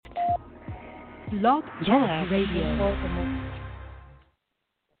Blog Talk Radio.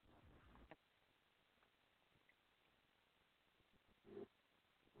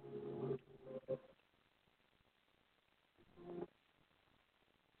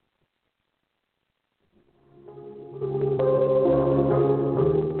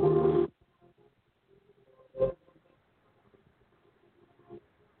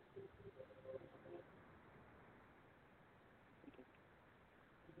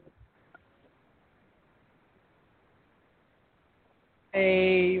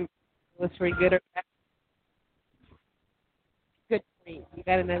 Hey, was for good or bad? Good treat. You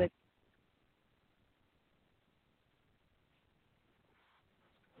got another.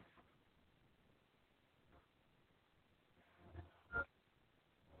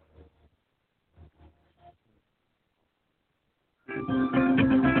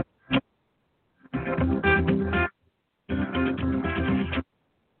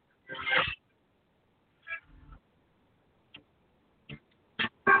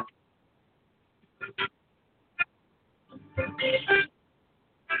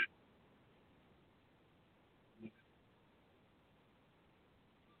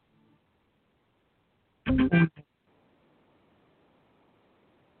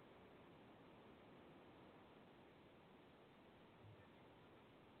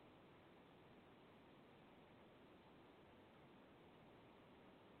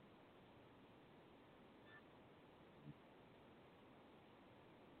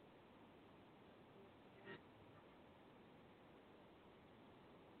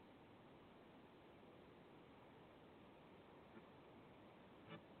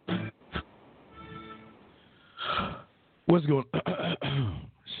 What's going?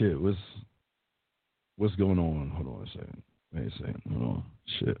 Shit. What's going on? Hold on a second. Wait a second. Hold on.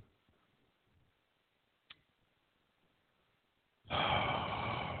 Shit.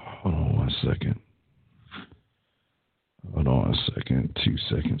 Hold on 1 second. Hold on a second. 2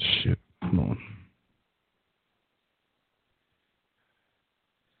 seconds. Shit. Hold on.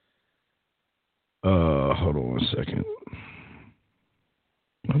 Hold on 1 second.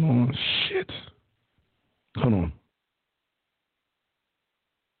 Hold on. Shit. Hold on.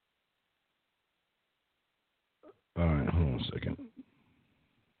 All right. Hold on a second.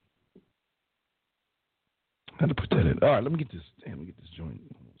 How to put that in? All right. Let me get this. Damn. Let me get this joint.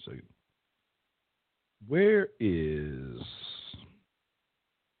 Hold on a second. Where is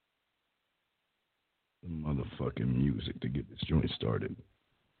the motherfucking music to get this joint started?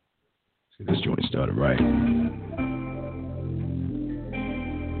 Let's get this joint started right.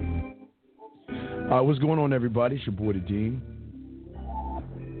 What's going on, everybody? It's your boy, the Dean.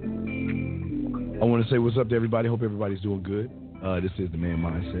 I want to say what's up to everybody. Hope everybody's doing good. This is The Man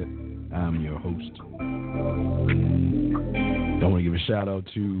Mindset. I'm your host. I want to give a shout out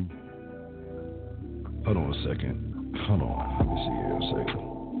to... Hold on a second. Hold on. Let me see here a second.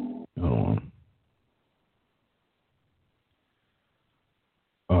 Hold on.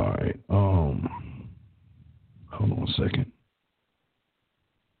 All right. Hold on a second.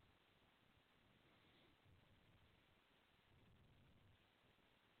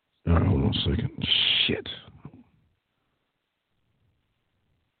 All right, hold on a second. Shit.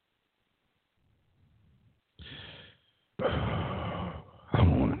 Hold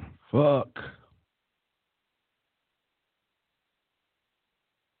on. Fuck.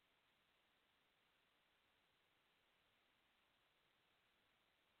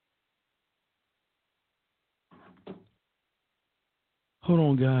 Hold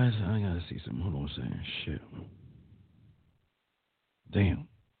on, guys. I gotta see something. Hold on a second. Shit. Damn.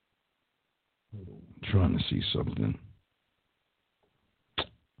 Hold on. I'm trying to see something.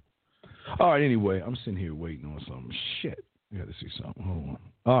 All right, anyway, I'm sitting here waiting on something. Shit. I gotta see something. Hold on.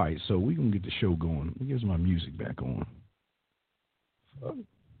 All right, so we're gonna get the show going. Let me get my music back on. Fuck.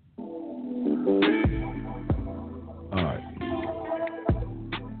 All right.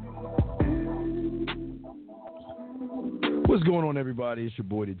 What's going on, everybody? It's your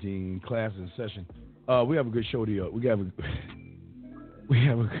boy, the Dean. Class in session. We have a good show to y'all. We have a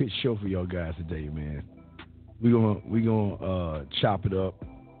good show for y'all guys today, man. We gonna chop it up.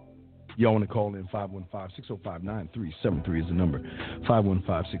 Y'all want to call in 515-605-9373 is the number.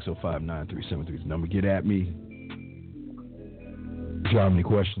 515-605-9373 is the number. Get at me. If you have any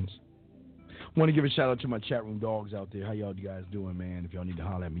questions. Want to give a shout out to my chat room dogs out there. How y'all guys doing, man? If y'all need to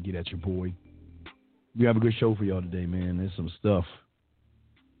holler at me, get at your boy. We have a good show for y'all today, man. There's some stuff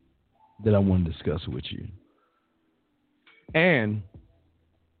that I want to discuss with you. And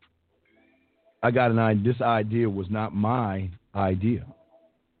I got an idea. This idea was not my idea.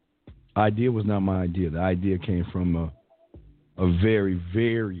 Idea was not my idea. The idea came from a very,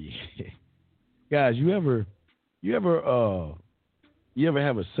 very Guys, you ever have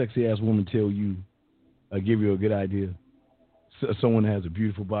a sexy ass woman tell you, give you a good idea? Someone that has a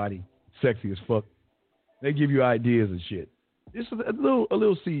beautiful body, sexy as fuck. They give you ideas and shit. It's a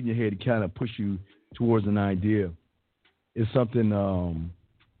little seed in your head to kind of push you towards an idea. It's something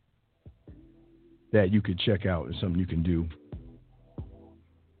that you could check out. It's something you can do.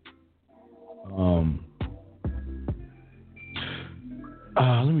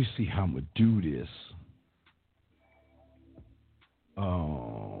 Let me see how I'm gonna do this.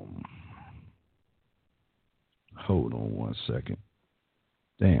 Hold on one second.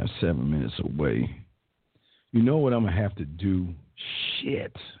 Damn, 7 minutes away. You know what I'm gonna have to do?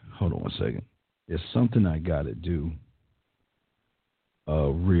 Shit. Hold on one second. There's something I gotta do.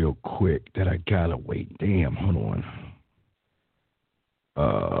 Real quick that I gotta wait. Damn, hold on.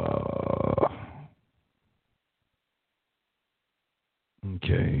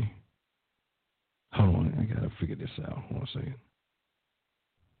 Okay. Hold on, I gotta figure this out. Hold on a second.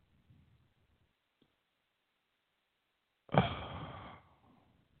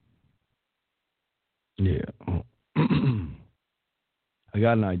 Yeah. I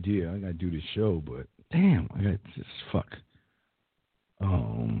got an idea. I gotta do this show, but damn, I got this fuck.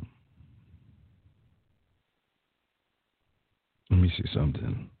 Let me see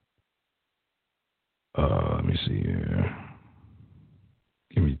something. Let me see here.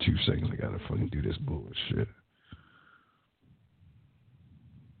 Give me 2 seconds. I gotta fucking do this bullshit.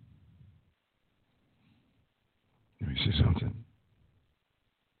 Let me see something.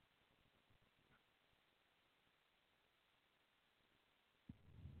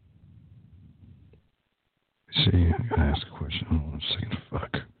 See, I gotta ask a question. Hold on a second.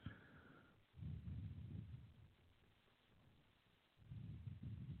 Fuck.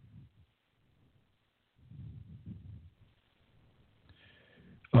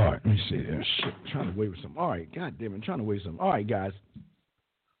 All right, let me see there. Shit, I'm trying to wait for something. All right, god damn it, I'm trying to wait for something. All right, guys.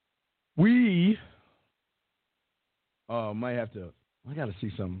 We might have to, I gotta see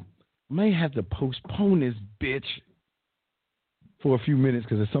something. May have to postpone this bitch for a few minutes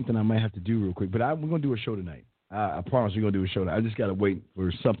because it's something I might have to do real quick. But we're going to do a show tonight. I promise we're going to do a show tonight. I just got to wait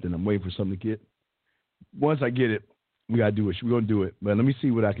for something. I'm waiting for something to get. Once I get it, we got to do it. We're going to do it. But let me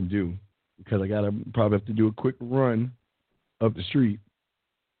see what I can do because I got to probably have to do a quick run up the street.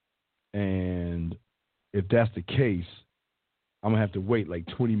 And if that's the case, I'm going to have to wait like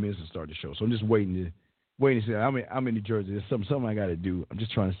 20 minutes to start the show. So I'm just waiting to see. I'm in New Jersey. There's something I got to do. I'm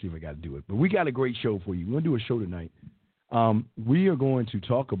just trying to see if I got to do it. But we got a great show for you. We're going to do a show tonight. We are going to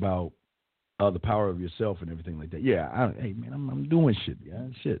talk about the power of yourself and everything like that. Yeah, hey man, I'm doing shit, yeah,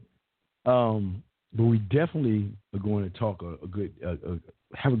 shit. But we definitely are going to talk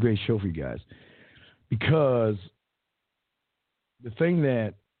have a great show for you guys because the thing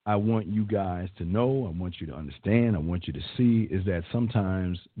that I want you guys to know, I want you to understand, I want you to see is that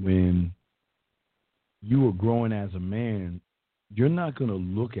sometimes when you are growing as a man, you're not going to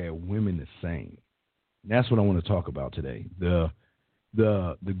look at women the same. And that's what I want to talk about today. The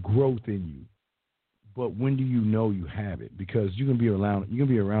growth in you. But when do you know you have it? Because you can be around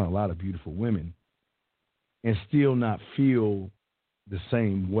a lot of beautiful women and still not feel the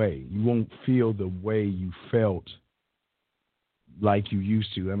same way. You won't feel the way you felt like you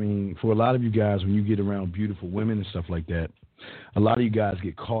used to. I mean, for a lot of you guys, when you get around beautiful women and stuff like that, a lot of you guys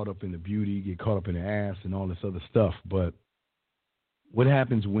get caught up in the beauty, get caught up in the ass and all this other stuff. But what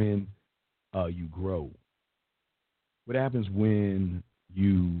happens when you grow? What happens when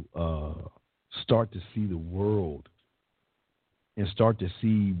you start to see the world and start to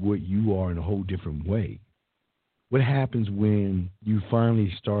see what you are in a whole different way? What happens when you finally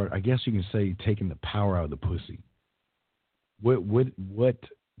start, I guess you can say, taking the power out of the pussy? What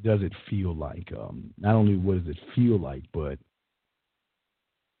does it feel like? Not only what does it feel like, but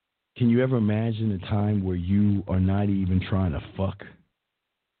can you ever imagine a time where you are not even trying to fuck?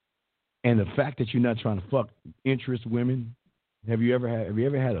 And the fact that you're not trying to fuck interests women. Have you ever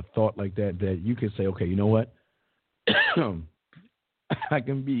had a thought like that you could say, okay, you know what? I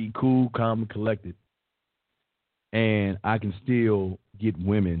can be cool, calm, and collected, and I can still get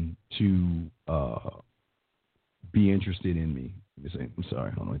women to be interested in me. I'm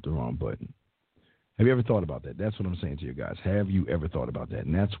sorry, I hit the wrong button. Have you ever thought about that? That's what I'm saying to you guys. Have you ever thought about that?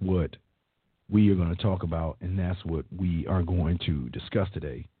 And that's what we are going to talk about, and that's what we are going to discuss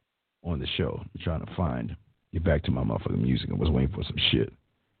today on the show. I'm trying to get back to my motherfucking music. I was waiting for some shit.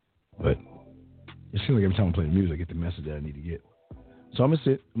 But it seems like every time I play the music, I get the message that I need to get. So I'm going to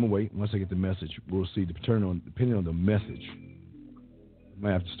sit. I'm going to wait. Once I get the message, we'll see. Depending on the message, I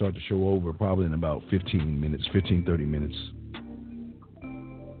might have to start the show over probably in about 15 minutes, 30 minutes.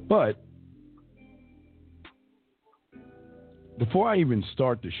 But before I even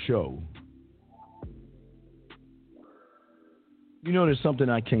start the show, you know, there's something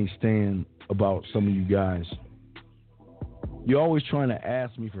I can't stand about some of you guys. You're always trying to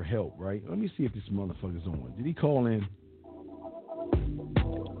ask me for help, right? Let me see if this motherfucker's on. Did he call in?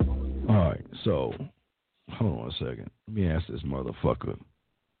 All right, so hold on a second. Let me ask this motherfucker.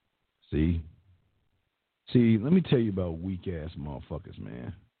 See, let me tell you about weak ass motherfuckers,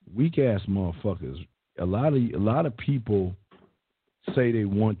 man. Weak ass motherfuckers. A lot of people say they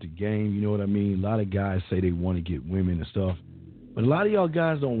want the game. You know what I mean? A lot of guys say they want to get women and stuff, but a lot of y'all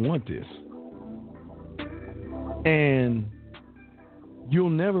guys don't want this, and you'll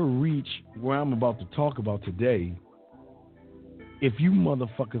never reach where I'm about to talk about today if you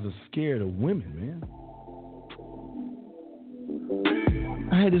motherfuckers are scared of women, man.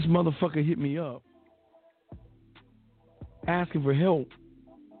 I had this motherfucker hit me up asking for help.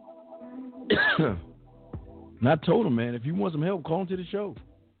 And I told him, man, if you want some help, call him to the show.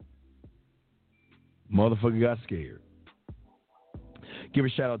 Motherfucker got scared. Give a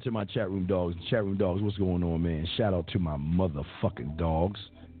shout out to my chat room dogs. Chat room dogs, what's going on, man? Shout out to my motherfucking dogs.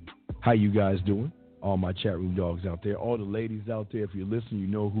 How you guys doing? All my chat room dogs out there. All the ladies out there, if you're listening, you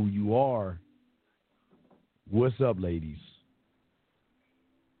know who you are. What's up, ladies?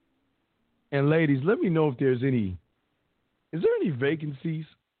 And ladies, let me know if is there any vacancies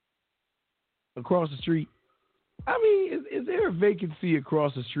across the street? I mean, is there a vacancy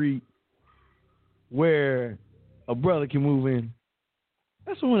across the street where a brother can move in?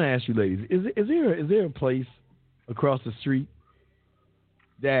 That's what I want to ask you, ladies. Is there a place across the street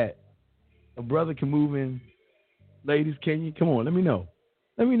that a brother can move in? Ladies, can you? Come on, let me know.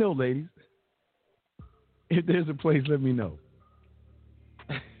 Let me know, ladies. If there's a place, let me know.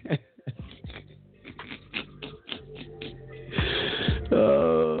 All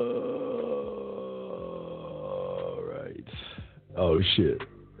right. Oh, shit.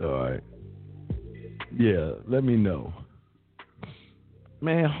 All right. Yeah, let me know.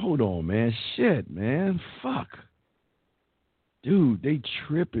 Man, hold on, man. Shit, man. Fuck. Dude, they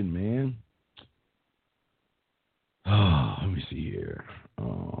tripping, man. Oh, let me see here.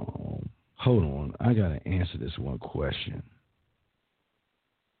 Hold on. I got to answer this one question.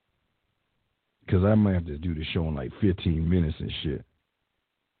 Because I might have to do the show in like 15 minutes and shit.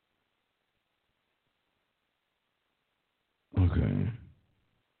 Okay.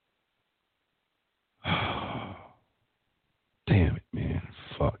 Damn it, man.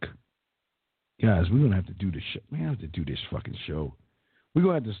 Fuck. Guys, we're going to have to do the show. We have to do this fucking show. We're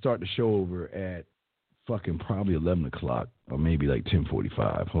going to have to start the show over at fucking probably 11 o'clock or maybe like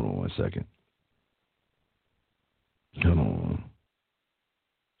 10:45. Hold on one second. Hold on.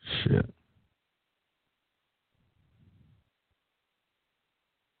 Shit.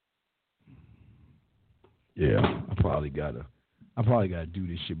 Yeah, I probably gotta do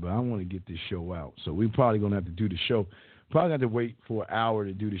this shit, but I want to get this show out. So we're probably gonna have to do the show. Probably have to wait for an hour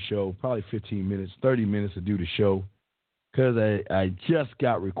to do the show. Probably 15 minutes, 30 minutes to do the show. Cause I just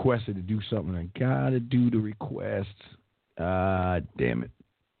got requested to do something. I gotta do the request. Damn it.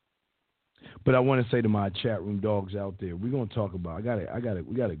 But I want to say to my chat room dogs out there, we're gonna talk about. We got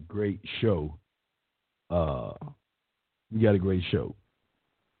a great show. We got a great show.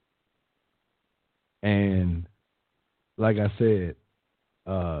 And like I said,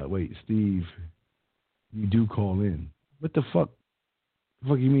 wait, Steve, you do call in. What the fuck? The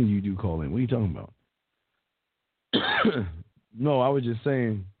fuck you mean you do call in? What are you talking about? No, I was just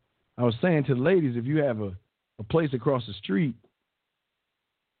saying. I was saying to the ladies, if you have a place across the street,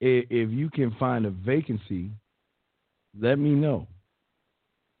 if you can find a vacancy, let me know.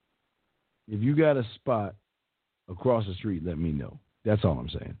 If you got a spot across the street, let me know. That's all I'm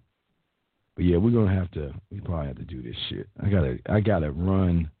saying. But yeah, we probably have to do this shit. I gotta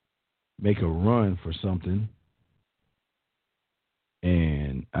make a run for something.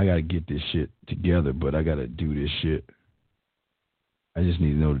 And I gotta get this shit together, but I gotta do this shit. I just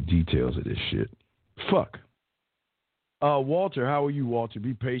need to know the details of this shit. Fuck. Walter, how are you, Walter?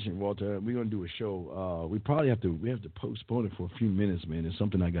 Be patient, Walter. We're gonna do a show. We have to postpone it for a few minutes, man. It's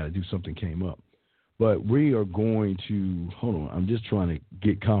something I gotta do. Something came up. But we are going to hold on, I'm just trying to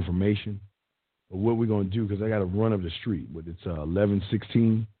get confirmation of what we're gonna do because I gotta run up the street. But it's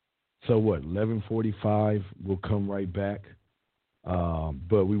 11:16. So what, 11:45, we'll come right back.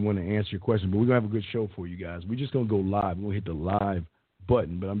 But we want to answer your question. But we're going to have a good show for you guys. We're just going to go live. We're going to hit the live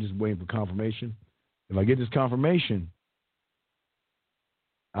button, but I'm just waiting for confirmation. If I get this confirmation,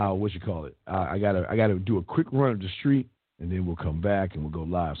 I gotta do a quick run up the street, and then we'll come back and we'll go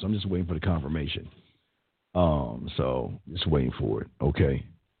live. So I'm just waiting for the confirmation. So just waiting for it. Okay.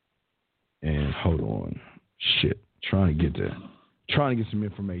 And hold on. Shit. Trying to get some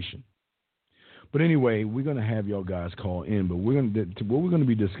information. But anyway, we're gonna have y'all guys call in. But what we're gonna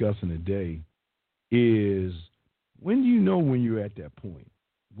be discussing today is, when do you know when you're at that point?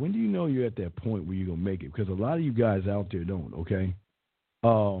 When do you know you're at that point where you're gonna make it? Because a lot of you guys out there don't. Okay.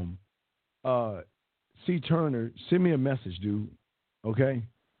 C. Turner, send me a message, dude. Okay.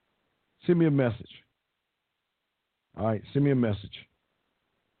 Send me a message. All right. Send me a message.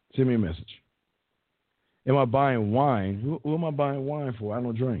 Send me a message. Am I buying wine? Who am I buying wine for? I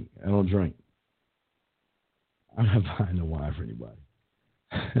don't drink. I'm not buying no wine for anybody.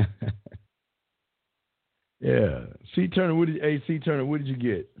 Yeah. C. Turner, what did you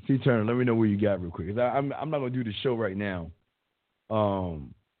get? C. Turner, let me know what you got real quick. I'm not going to do the show right now. All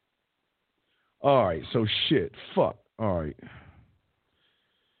right. So, shit. Fuck. All right.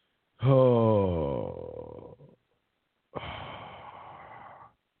 Oh.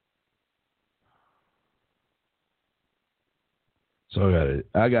 So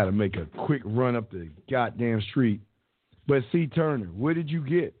I gotta make a quick run up the goddamn street. But C. Turner, what did you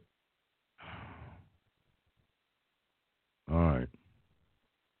get? All right.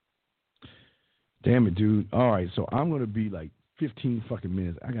 Damn it, dude. All right, so I'm gonna be like 15 fucking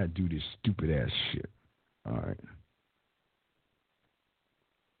minutes. I gotta do this stupid ass shit. All right.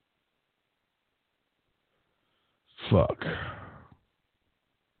 Fuck.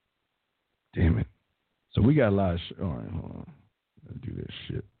 Damn it. So we got a lot of shit. All right, hold on. Let's do this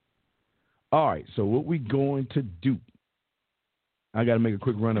shit. All right, so what we going to do? I gotta make a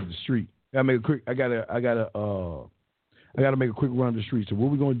quick run up the street. I gotta make a quick run up the street. So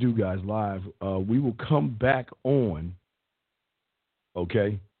what we're gonna do, guys, live, we will come back on.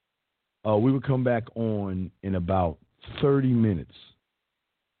 Okay? We will come back on in about 30 minutes.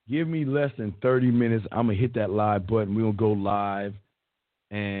 Give me less than 30 minutes. I'm gonna hit that live button. We're gonna go live,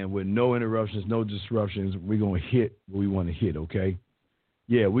 and with no interruptions, no disruptions, we're gonna hit what we want to hit, okay?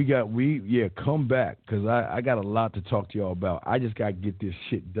 Yeah, come back, because I got a lot to talk to y'all about. I just got to get this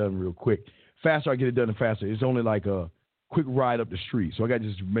shit done real quick. Faster I get it done, the faster. It's only like a quick ride up the street. So I got to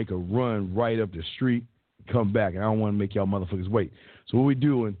just make a run right up the street and come back. And I don't want to make y'all motherfuckers wait. So what we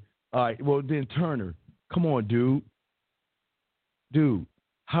doing? All right, well, then Turner, come on, dude. Dude,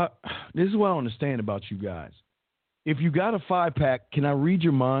 this is what I understand about you guys. If you got a 5-pack, can I read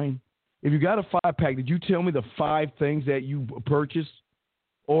your mind? If you got a 5-pack, did you tell me the 5 things that you purchased?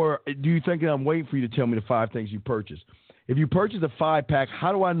 Or do you think that I'm waiting for you to tell me the 5 things you purchased? If you purchase a 5-pack,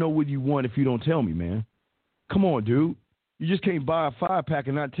 how do I know what you want if you don't tell me, man? Come on, dude. You just can't buy a 5-pack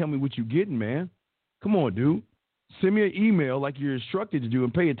and not tell me what you're getting, man. Come on, dude. Send me an email like you're instructed to do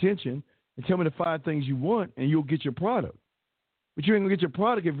and pay attention and tell me the 5 things you want, and you'll get your product. But you ain't going to get your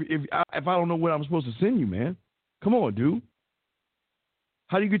product if I don't know what I'm supposed to send you, man. Come on, dude.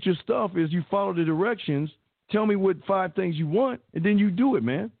 How do you get your stuff is you follow the directions. Tell me what 5 things you want, and then you do it,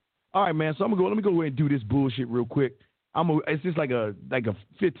 man. All right, man. So let me go away and do this bullshit real quick. It's just like a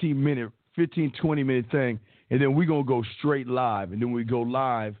 15, 20 minute thing, and then we're gonna go straight live. And then when we go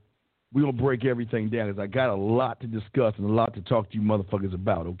live, we're gonna break everything down, because I got a lot to discuss and a lot to talk to you motherfuckers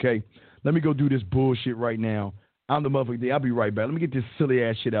about, okay? Let me go do this bullshit right now. I'm the motherfucker. I'll be right back. Let me get this silly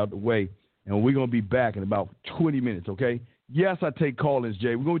ass shit out the way, and we're gonna be back in about 20 minutes, okay? Yes, I take call-ins,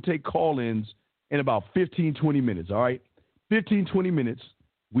 Jay. We're gonna take call-ins in about 15, 20 minutes, all right? 15, 20 minutes,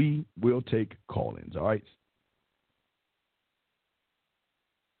 we will take call-ins, all right?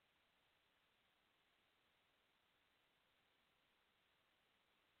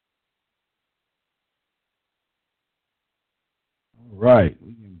 All right,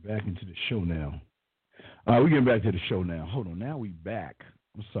 we're getting back into the show now. All right, we're getting back to the show now. Hold on, now we back.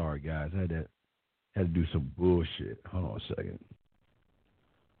 I'm sorry, guys. I had to do some bullshit. Hold on a second.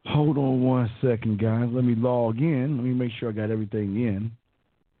 Hold on 1 second, guys. Let me log in. Let me make sure I got everything in.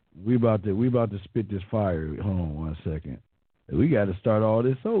 We about to spit this fire. Hold on 1 second. We got to start all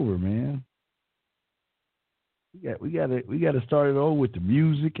this over, man. We got to start it over with the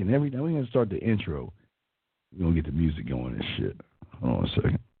music and everything. We're gonna start the intro. We're gonna get the music going and shit. Hold on a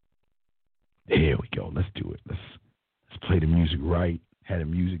second. There we go. Let's do it. Let's play the music right. Have the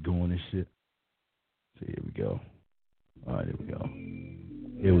music going and shit. So here we go. All right, here we go.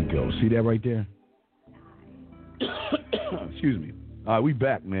 Here we go. See that right there? Excuse me. All right, we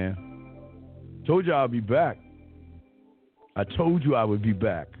back, man. Told you I'd be back. I told you I would be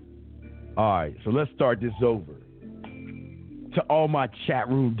back. All right, so let's start this over. To all my chat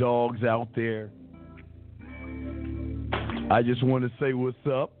room dogs out there, I just want to say what's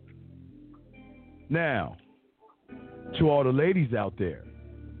up. Now, to all the ladies out there,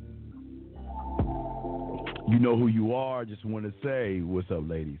 you know who you are. Just want to say what's up,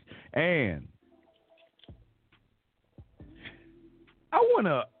 ladies. And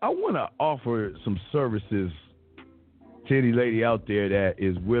wanna offer some services to any lady out there that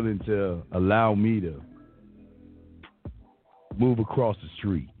is willing to allow me to move across the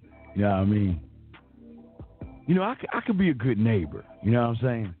street. You know what I mean? You know, I could be a good neighbor. You know what I'm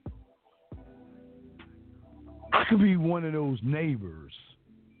saying? I could be one of those neighbors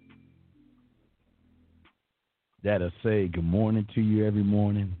that'll say good morning to you every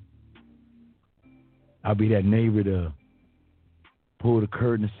morning. I'll be that neighbor to pull the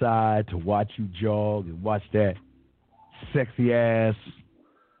curtain aside to watch you jog and watch that sexy ass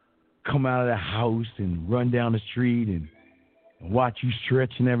come out of the house and run down the street and watch you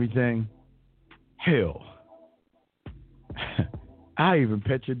stretch and everything. Hell, I even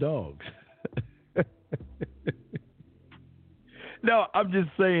pet your dogs. No, I'm just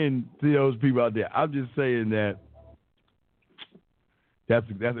saying to those people out there, I'm just saying that that's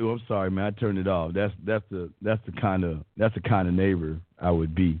oh, I'm sorry, man, I turned it off. That's the kind of neighbor I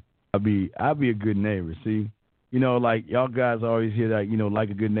would be. I'd be a good neighbor, see? You know, like y'all guys always hear that, you know, like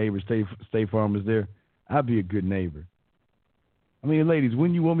a good neighbor, State Farm is there. I'd be a good neighbor. I mean, ladies,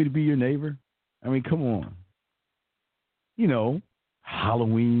 wouldn't you want me to be your neighbor? I mean, come on. You know,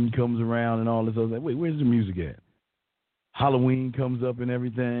 Halloween comes around and all this other stuff. Wait, where's the music at? Halloween comes up and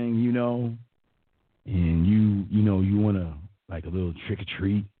everything, you know, and you want to, like, a little trick or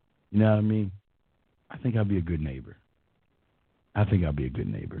treat. You know what I mean? I think I'd be a good neighbor. I think I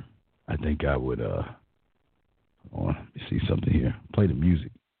would, let me see something here. Play the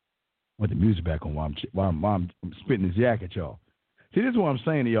music. I want the music back on while I'm spitting this yak at y'all. See, this is what I'm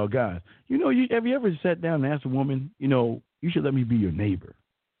saying to y'all guys. You know, have you ever sat down and asked a woman, you know, you should let me be your neighbor?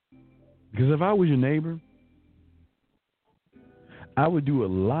 Because if I was your neighbor, I would do a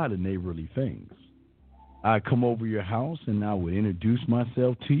lot of neighborly things. I'd come over your house and I would introduce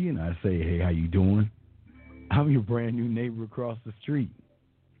myself to you and I'd say, hey, how you doing? I'm your brand new neighbor across the street.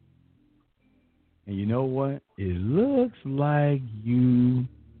 And you know what? It looks like you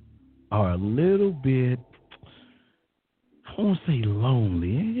are a little bit, I won't say lonely.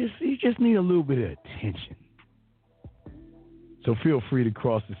 You just need a little bit of attention. So feel free to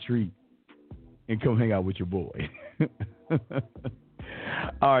cross the street and come hang out with your boy.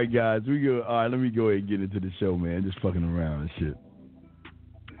 All right, guys. All right, let me go ahead and get into the show, man. Just fucking around and shit.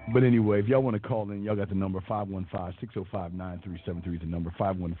 But anyway, if y'all want to call in, y'all got the number 515-605-9373 is the number.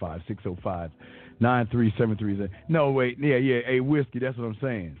 515-605-9373. No, wait. Yeah. Hey, Whiskey, that's what I'm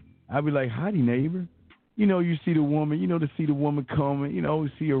saying. I'd be like, howdy, neighbor. You know, you see the woman, to see the woman coming,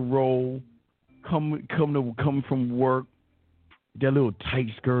 see her roll, come from work, that little tight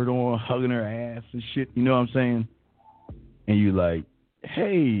skirt on, hugging her ass and shit, you know what I'm saying? And you like,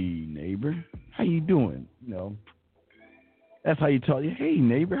 hey, neighbor, how you doing? You know, that's how you talk. Hey,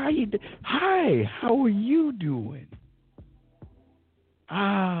 neighbor, hi, how are you doing?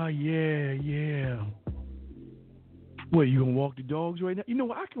 Ah, yeah. What, you gonna walk the dogs right now? You know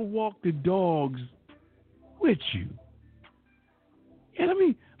what, I can walk the dogs with you. Yeah, let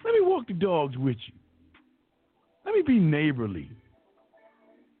me walk the dogs with you. Let me be neighborly.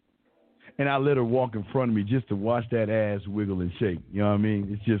 And I let her walk in front of me just to watch that ass wiggle and shake. You know what I mean?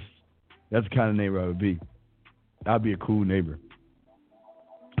 It's just, that's the kind of neighbor I would be. I'd be a cool neighbor.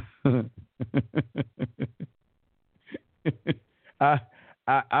 I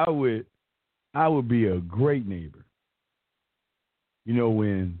would be a great neighbor. You know,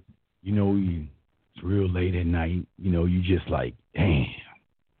 when, it's real late at night, you just like,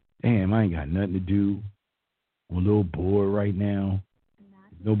 damn, I ain't got nothing to do. I'm a little bored right now.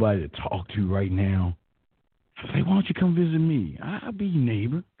 Nobody to talk to right now. I say, why don't you come visit me? I'll be your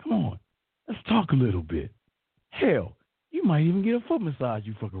neighbor. Come on. Let's talk a little bit. Hell, you might even get a foot massage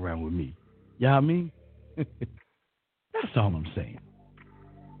you fuck around with me. You know what I mean? That's all I'm saying.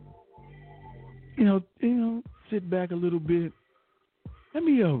 Sit back a little bit. Let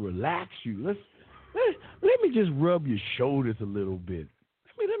me relax you. Let me just rub your shoulders a little bit.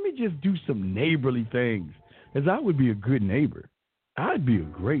 Let me just do some neighborly things. Because I would be a good neighbor. I'd be a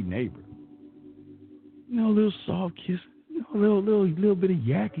great neighbor. A little soft kiss, a little bit of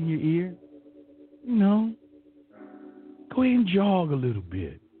yak in your ear. Go ahead and jog a little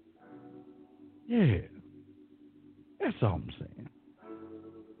bit. Yeah. That's all I'm saying.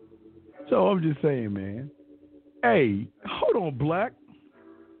 So I'm just saying, man. Hey, hold on, Black.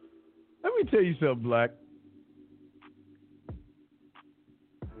 Let me tell you something, Black.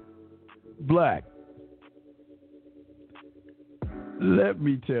 Black. Let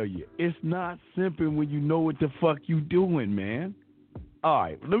me tell you, it's not simping when you know what the fuck you doing, man. All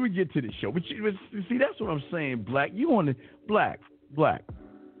right, let me get to the show. But see, that's what I'm saying, Black. You want to, Black.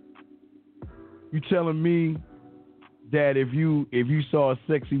 You telling me that if you saw a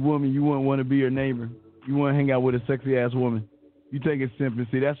sexy woman, you wouldn't want to be her neighbor. You want to hang out with a sexy ass woman. You think it's simping.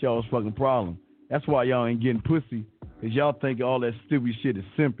 See, that's y'all's fucking problem. That's why y'all ain't getting pussy, because y'all think all that stupid shit is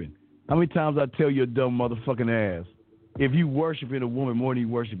simping. How many times I tell your dumb motherfucking ass, if you worshiping a woman more than you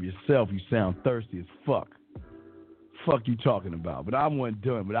worship yourself, you sound thirsty as fuck. Fuck you talking about. But I wasn't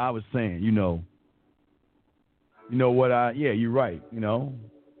done. But I was saying, you know what yeah, you're right.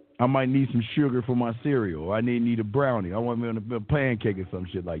 I might need some sugar for my cereal. I need a brownie. I want me on a pancake or some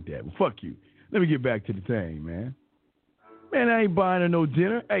shit like that. But fuck you. Let me get back to the thing, man. Man, I ain't buying her no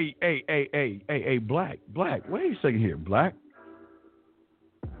dinner. Hey, Black. Wait a second here, Black.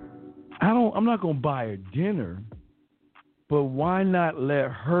 I'm not gonna buy her dinner, but why not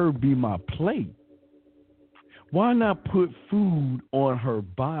let her be my plate? Why not put food on her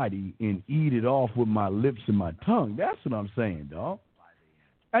body and eat it off with my lips and my tongue? That's what I'm saying, dog.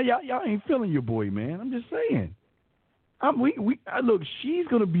 Hey, y'all ain't feeling your boy, man. I'm just saying. Look, she's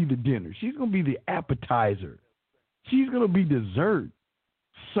gonna be the dinner. She's gonna be the appetizer. She's gonna be dessert,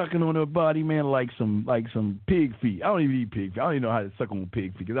 sucking on her body, man, like some pig feet. I don't even eat pig feet. I don't even know how to suck on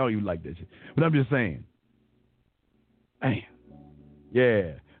pig feet because I don't even like that shit. But I'm just saying. Man,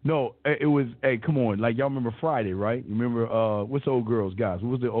 yeah. No, it was. Hey, come on. Like y'all remember Friday, right? You remember what's the old girl's guys?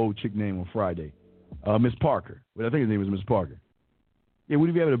 What was the old chick name on Friday? Miss Parker. But I think his name was Miss Parker. Yeah, what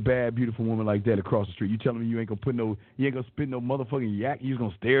if you having a bad, beautiful woman like that across the street? You telling me you ain't gonna spit no motherfucking yak? You just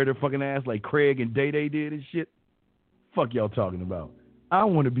gonna stare at her fucking ass like Craig and Day Day did and shit? Fuck y'all talking about. I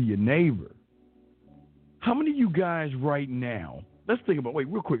want to be your neighbor. How many of you guys right now? Let's think about. Wait,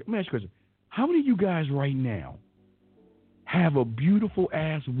 real quick. Let me ask you a question. How many of you guys right now have a beautiful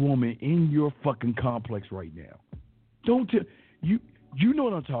ass woman in your fucking complex right now? Don't tell you. You know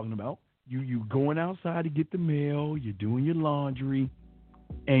what I'm talking about. You going outside to get the mail. You're doing your laundry.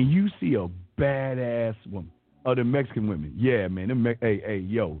 And you see a badass woman. Oh, the Mexican women. Yeah, man. Them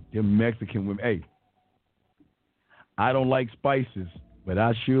Mexican women. Hey, I don't like spices, but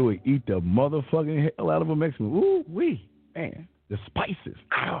I sure would eat the motherfucking hell out of a Mexican. Ooh, wee. Man, the spices.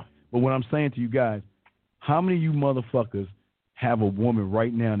 Ow. But what I'm saying to you guys, how many of you motherfuckers have a woman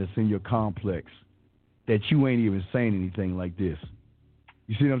right now that's in your complex that you ain't even saying anything like this?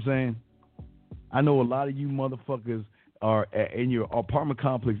 You see what I'm saying? I know a lot of you motherfuckers are in your apartment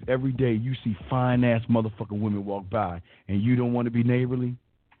complex every day. You see fine ass motherfucking women walk by, and you don't want to be neighborly.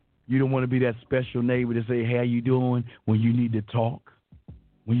 You don't want to be that special neighbor to say, "Hey, how you doing?" when you need to talk,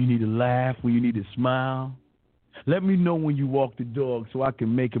 when you need to laugh, when you need to smile. Let me know when you walk the dog so I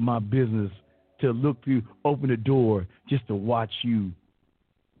can make it my business to look through, open the door just to watch you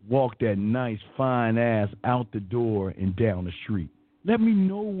walk that nice fine ass out the door and down the street. Let me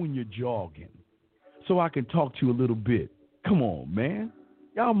know when you're jogging so I can talk to you a little bit. Come on, man.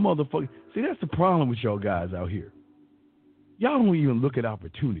 Y'all motherfuckers. See, that's the problem with y'all guys out here. Y'all don't even look at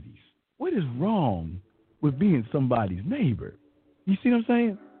opportunities. What is wrong with being somebody's neighbor? You see what I'm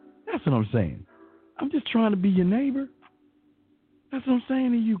saying? That's what I'm saying. I'm just trying to be your neighbor. That's what I'm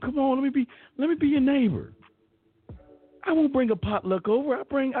saying to you. Come on, let me be your neighbor. I won't bring a potluck over. I'll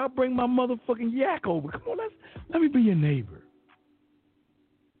bring my motherfucking yak over. Come on, let me be your neighbor.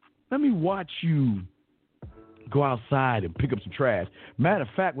 Let me watch you go outside and pick up some trash. Matter of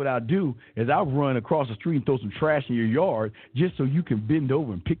fact, what I'll do is I'll run across the street and throw some trash in your yard just so you can bend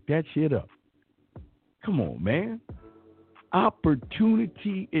over and pick that shit up. Come on, man.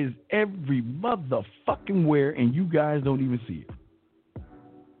 Opportunity is every motherfucking where, and you guys don't even see it.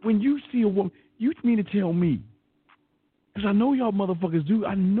 When you see a woman, you mean to tell me, because I know y'all motherfuckers do,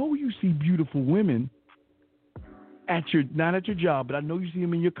 I know you see beautiful women not at your job, but I know you see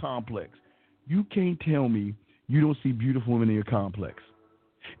them in your complex. You can't tell me you don't see beautiful women in your complex.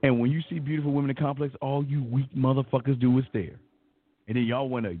 And when you see beautiful women in the complex, all you weak motherfuckers do is stare. And then y'all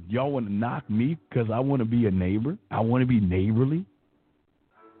wanna knock me because I want to be a neighbor. I want to be neighborly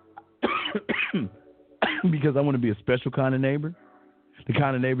because I want to be a special kind of neighbor. The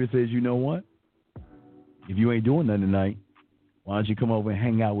kind of neighbor that says, you know what? If you ain't doing nothing tonight, why don't you come over and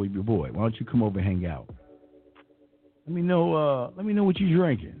hang out with your boy? Why don't you come over and hang out? Let me know what you're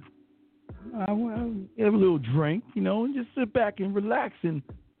drinking. I want to have a little drink, and just sit back and relax and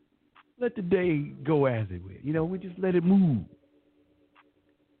let the day go as it will. We just let it move.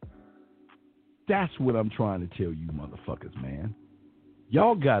 That's what I'm trying to tell you motherfuckers, man.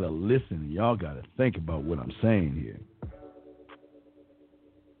 Y'all got to listen. Y'all got to think about what I'm saying here.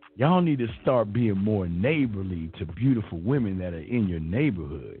 Y'all need to start being more neighborly to beautiful women that are in your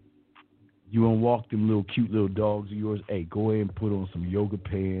neighborhood. You want to walk them little cute little dogs of yours? Hey, go ahead and put on some yoga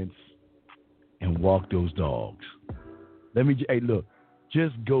pants and walk those dogs. Hey, look,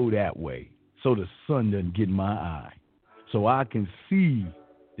 just go that way so the sun doesn't get in my eye. so I can see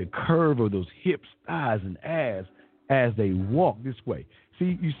the curve of those hips, thighs, and ass as they walk this way.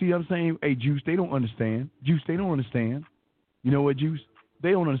 See, you see what I'm saying? Hey, Juice, they don't understand. Juice, they don't understand. You know what, Juice?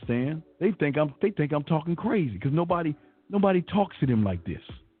 They don't understand. They think I'm talking crazy because nobody talks to them like this.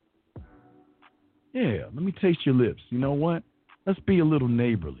 Yeah, let me taste your lips. You know what? Let's be a little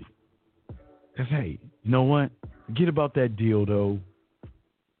neighborly. Because, hey, you know what? Forget about that dildo.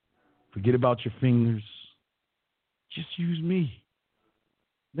 Forget about your fingers. Just use me.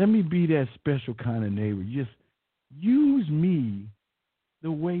 Let me be that special kind of neighbor. Just use me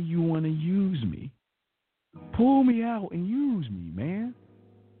the way you want to use me. Pull me out and use me, man.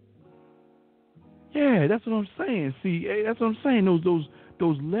 Yeah, that's what I'm saying. See, that's what I'm saying.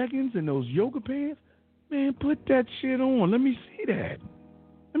 Those leggings and those yoga pants, man, put that shit on. Let me see that.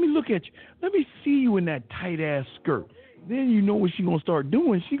 Let me look at you. Let me see you in that tight ass skirt. Then you know what she's gonna start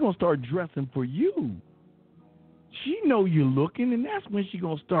doing. She's gonna start dressing for you. She know you're looking, and that's when she's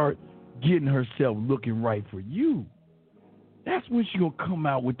gonna start getting herself looking right for you. That's when she's gonna come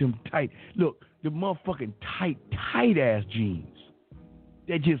out with them tight. Look, the motherfucking tight ass jeans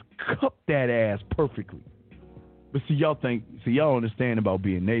that just cup that ass perfectly. But see, y'all understand about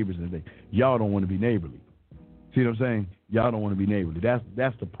being neighbors and things. Y'all don't want to be neighborly. See what I'm saying? Y'all don't want to be neighborly.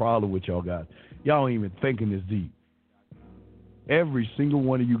 That's the problem with y'all guys. Y'all ain't even thinking this deep. Every single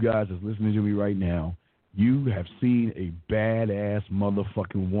one of you guys that's listening to me right now, you have seen a badass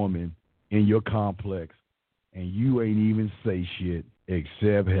motherfucking woman in your complex, and you ain't even say shit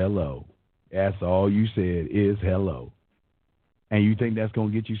except hello. That's all you said is hello. And you think that's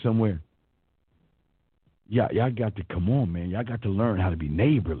going to get you somewhere? Y'all got to, come on, man. Y'all got to learn how to be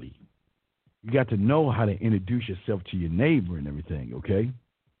neighborly. You got to know how to introduce yourself to your neighbor and everything, okay?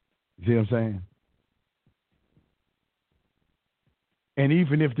 You see what I'm saying? And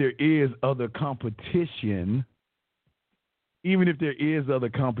even if there is other competition,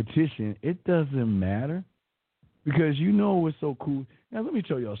 it doesn't matter because you know what's so cool. Now, let me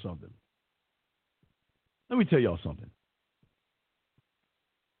tell y'all something.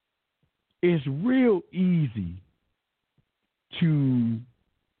 It's real easy to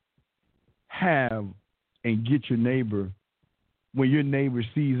have and get your neighbor when your neighbor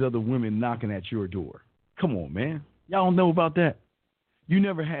sees other women knocking at your door. Come on, man. Y'all don't know about that. You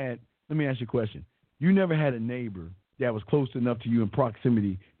never had, let me ask you a question. You never had a neighbor that was close enough to you in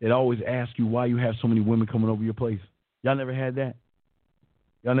proximity that always asked you why you have so many women coming over your place? Y'all never had that?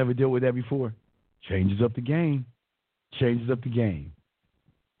 Y'all never dealt with that before? Changes up the game.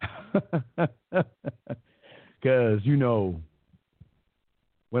 Because, you know,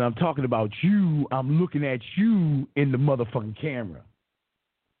 when I'm talking about you, I'm looking at you in the motherfucking camera.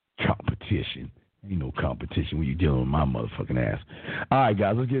 Competition. Ain't no competition when you're dealing with my motherfucking ass. All right,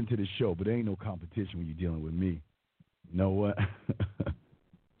 guys, let's get into the show. But there ain't no competition when you're dealing with me. You know what?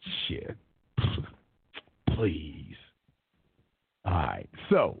 Shit. Please. All right,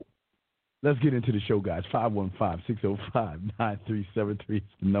 so let's get into the show, guys. 515-605-9373 is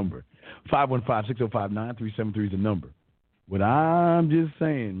the number. 515-605-9373 is the number. What I'm just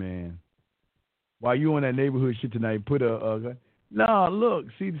saying, man, while you on that neighborhood shit tonight, put a nah, look,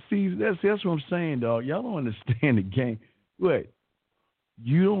 see, that's what I'm saying, dog. Y'all don't understand the game. Wait,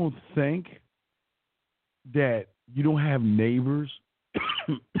 you don't think that you don't have neighbors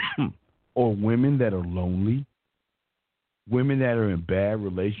or women that are lonely, women that are in bad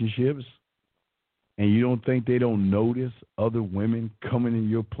relationships, and you don't think they don't notice other women coming in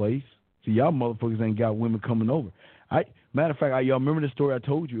your place? See, y'all motherfuckers ain't got women coming over. Matter of fact, y'all remember the story I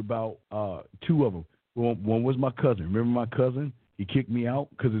told you about two of them. One was my cousin. Remember my cousin? He kicked me out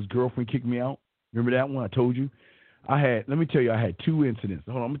because his girlfriend kicked me out. Remember that one I told you? Let me tell you, I had two incidents.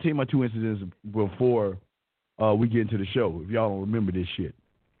 Hold on, I'm going to tell you my two incidents before we get into the show, if y'all don't remember this shit.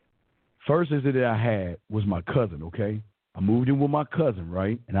 First incident I had was my cousin, okay? I moved in with my cousin,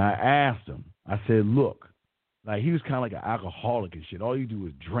 right? And I asked him, I said, look, like he was kind of like an alcoholic and shit. All you do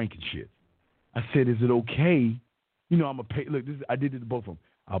is drink and shit. I said, is it okay? You know, I'm going to pay. Look, I did it to both of them.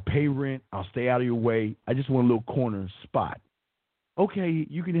 I'll pay rent. I'll stay out of your way. I just want a little corner spot. Okay,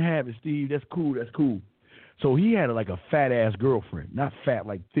 you can have it, Steve. That's cool. So he had like a fat ass girlfriend, not fat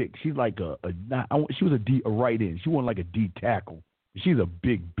like thick. She's like she was a right end. She wasn't like a D tackle. She's a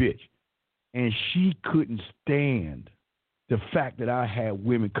big bitch, and she couldn't stand the fact that I had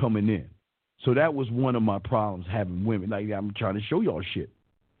women coming in. So that was one of my problems, having women. Like, I'm trying to show y'all shit.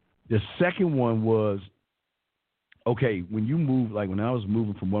 The second one was, okay, when you move, like when I was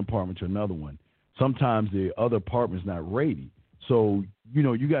moving from one apartment to another one, sometimes the other apartment's not ready. So, you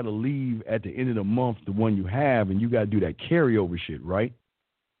know, you got to leave at the end of the month the one you have, and you got to do that carryover shit, right?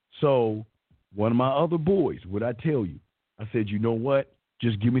 So one of my other boys, what I tell you, I said, you know what?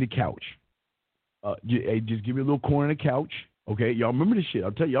 Just give me the couch. Hey, just give me a little corner of the couch. Okay, y'all remember this shit.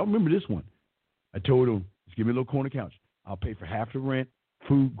 I'll tell you, y'all remember this one. I told him, just give me a little corner couch. I'll pay for half the rent,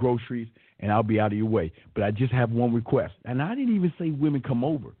 food, groceries, and I'll be out of your way. But I just have one request. And I didn't even say women come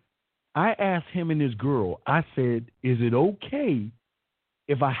over. I asked him and his girl, I said, is it okay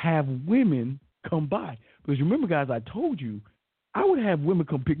if I have women come by? Because remember, guys, I told you, I would have women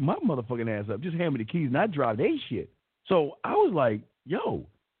come pick my motherfucking ass up, just hand me the keys, and I'd drive they shit. So I was like, yo,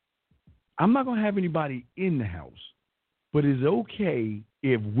 I'm not going to have anybody in the house. But it's okay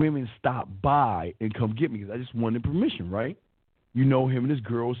if women stop by and come get me because I just wanted permission, right? You know, him and his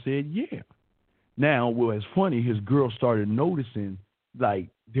girl said, yeah. Now, well, it's funny, his girl started noticing, like,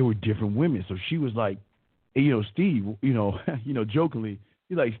 there were different women. So she was like, hey, you know, Steve, jokingly,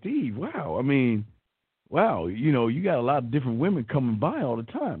 he's like, Steve, wow, I mean, wow, you know, you got a lot of different women coming by all the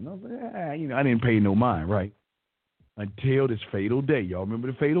time. And I was like, I didn't pay no mind, right? Until this fatal day. Y'all remember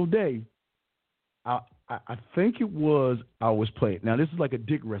the fatal day? I think it was I was playing. Now, this is like a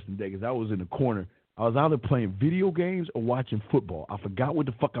dick resting day because I was in the corner. I was either playing video games or watching football. I forgot what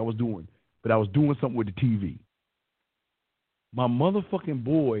the fuck I was doing, but I was doing something with the TV. My motherfucking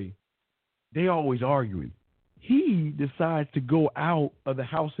boy, they always arguing. He decides to go out of the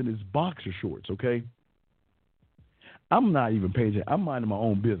house in his boxer shorts, okay? I'm not even paying attention. I'm minding my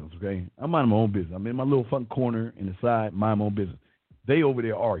own business, okay? I'm minding my own business. I'm in my little fucking corner in the side, mind my own business. They over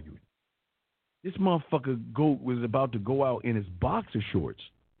there arguing. This motherfucker was about to go out in his boxer shorts.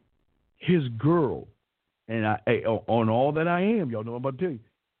 His girl, and on all that I am, y'all know what I'm about to tell you,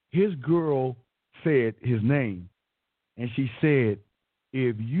 his girl said his name, and she said,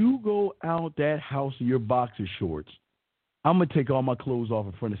 if you go out that house in your boxer shorts, I'm going to take all my clothes off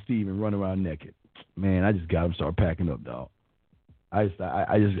in front of Steve and run around naked. Man, I just got him start packing up, dog. I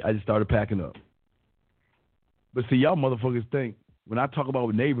just started packing up. But see, y'all motherfuckers think, when I talk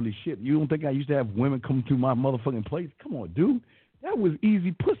about neighborly shit, you don't think I used to have women come to my motherfucking place? Come on, dude. That was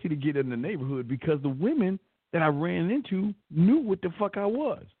easy pussy to get in the neighborhood because the women that I ran into knew what the fuck I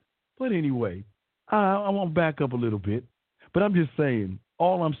was. But anyway, I want to back up a little bit. But I'm just saying,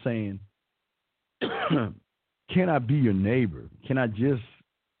 all I'm saying, can I be your neighbor? Can I just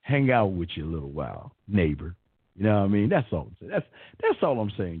hang out with you a little while, neighbor? You know what I mean? That's all I'm saying. That's all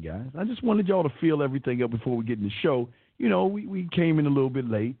I'm saying, guys. I just wanted y'all to feel everything up before we get in the show. You know, we came in a little bit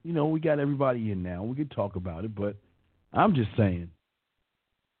late. You know, we got everybody in now. We can talk about it, but I'm just saying,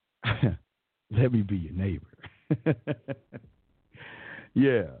 let me be your neighbor.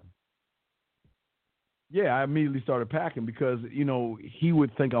 Yeah. Yeah, I immediately started packing because, you know, he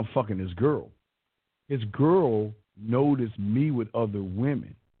would think I'm fucking his girl. His girl noticed me with other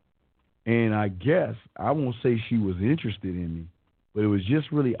women. And I guess, I won't say she was interested in me, but it was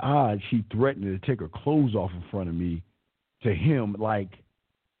just really odd. She threatened to take her clothes off in front of me to him like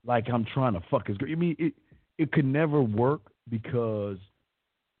I'm trying to fuck his girl. I mean, it could never work because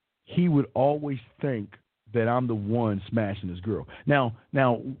he would always think that I'm the one smashing his girl. Now,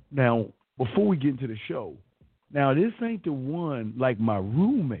 before we get into the show, now this ain't the one like my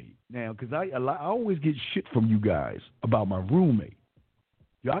roommate. Now, because I always get shit from you guys about my roommate.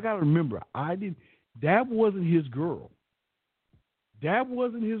 Y'all got to remember, that wasn't his girl. That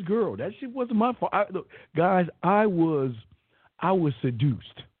wasn't his girl. That shit wasn't my fault. Look, guys, I was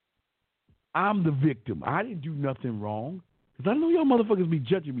seduced. I'm the victim. I didn't do nothing wrong. Because I know y'all motherfuckers be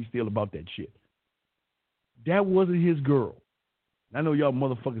judging me still about that shit. That wasn't his girl. I know y'all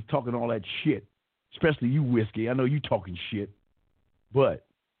motherfuckers talking all that shit. Especially you, Whiskey. I know you talking shit. But,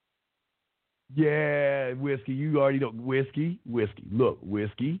 yeah, Whiskey, you already know. Whiskey. Look,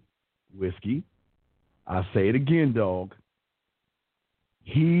 Whiskey. I say it again, dog.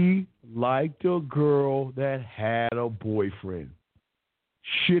 He liked a girl that had a boyfriend.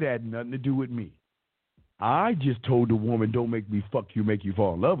 Shit had nothing to do with me. I just told the woman, don't make me fuck you, make you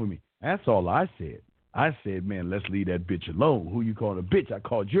fall in love with me. That's all I said. I said, man, let's leave that bitch alone. Who you calling a bitch? I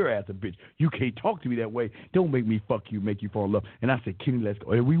called your ass a bitch. You can't talk to me that way. Don't make me fuck you, make you fall in love. And I said, Kenny, let's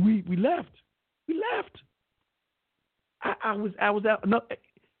go. And we left. We left. I was out. No, it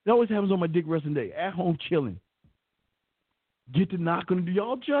always happens on my dick resting day. At home chilling. Get to knock on the door.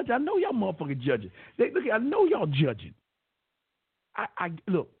 Y'all judge. I know y'all motherfucking judging. Look, I know y'all judging.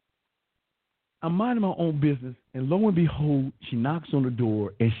 Look. I'm minding my own business, and lo and behold, she knocks on the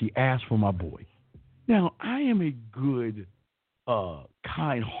door and she asks for my boy. Now, I am a good,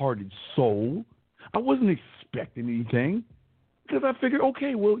 kind-hearted soul. I wasn't expecting anything because I figured,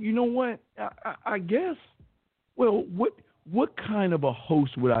 okay, well, you know what? I guess. Well, what kind of a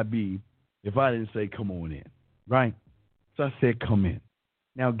host would I be if I didn't say, come on in, right? So I said, come in.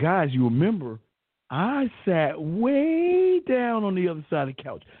 Now, guys, you remember I sat way down on the other side of the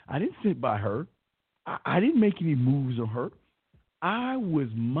couch. I didn't sit by her. I didn't make any moves on her. I was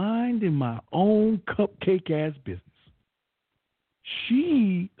minding my own cupcake ass business.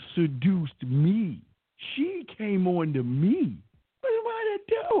 She seduced me. She came on to me. What am I to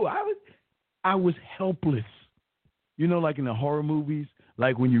do? I was helpless. You know, like in the horror movies,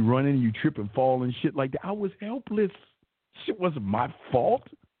 like when you run in and you trip and fall and shit like that. I was helpless. Shit wasn't my fault.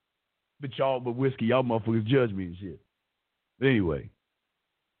 But Whiskey, y'all motherfuckers judge me and shit. But anyway,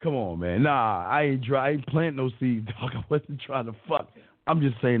 come on, man. Nah, I ain't planting no seeds, dog. I wasn't trying to fuck. I'm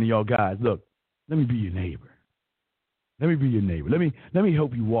just saying to y'all guys, look, let me be your neighbor. Let me be your neighbor. Let me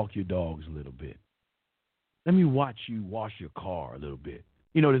help you walk your dogs a little bit. Let me watch you wash your car a little bit.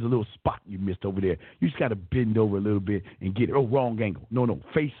 You know, there's a little spot you missed over there. You just got to bend over a little bit and get it. Oh, wrong angle. No,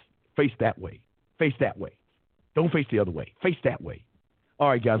 face that way. Face that way. Don't face the other way. Face that way. All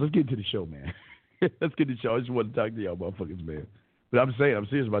right, guys, let's get into the show, man. Let's get to the show. I just want to talk to y'all motherfuckers, man. But I'm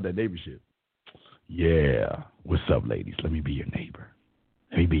serious about that neighbor shit. Yeah. What's up, ladies? Let me be your neighbor.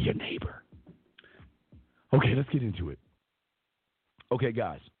 Let me be your neighbor. Okay, let's get into it. Okay,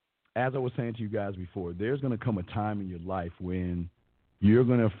 guys, as I was saying to you guys before, there's going to come a time in your life when you're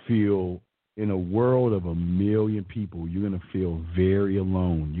going to feel, in a world of a million people, you're going to feel very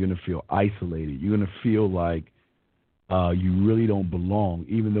alone. You're going to feel isolated. You're going to feel like you really don't belong,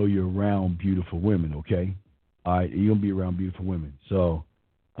 even though you're around beautiful women, okay? All right, you're going to be around beautiful women. So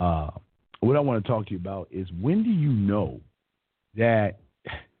what I want to talk to you about is, when do you know that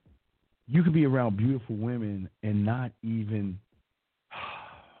you can be around beautiful women and not even...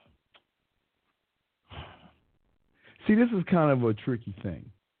 See, this is kind of a tricky thing,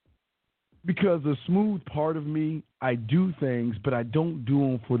 because the smooth part of me, I do things, but I don't do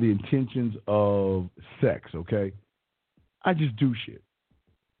them for the intentions of sex, okay? I just do shit.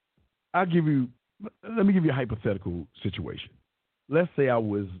 Let me give you a hypothetical situation. Let's say I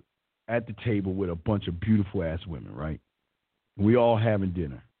was at the table with a bunch of beautiful ass women, right? We all having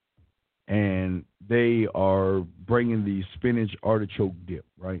dinner, and they are bringing the spinach artichoke dip,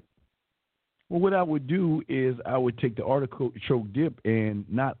 right? Well, what I would do is I would take the artichoke dip and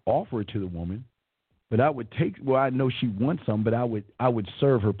not offer it to the woman, but I would take. Well, I know she wants some, but I would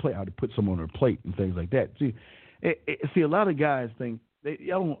serve her plate. I would put some on her plate and things like that. See, a lot of guys think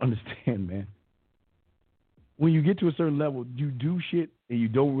y'all don't understand, man. When you get to a certain level, you do shit and you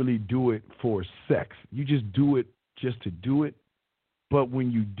don't really do it for sex. You just do it just to do it. But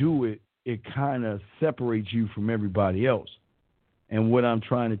when you do it, it kind of separates you from everybody else. And what I'm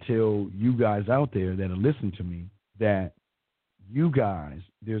trying to tell you guys out there that are listening to me, that you guys,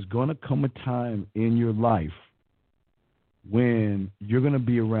 there's going to come a time in your life when you're going to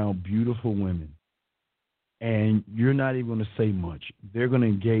be around beautiful women and you're not even going to say much. They're going to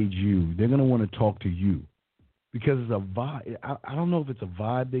engage you. They're going to want to talk to you because it's a vibe. I don't know if it's a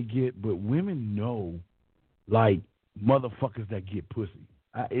vibe they get, but women know, like, motherfuckers that get pussy.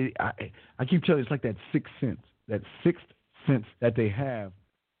 I keep telling you, it's like that sixth sense that they have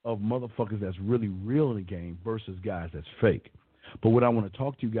of motherfuckers that's really real in the game versus guys that's fake. But what I want to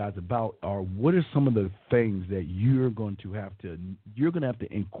talk to you guys about are, what are some of the things that you're going to have to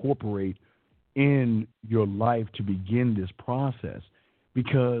incorporate in your life to begin this process?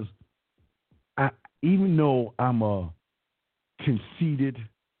 Because even though I'm a conceited,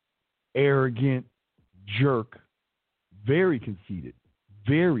 arrogant jerk, very conceited,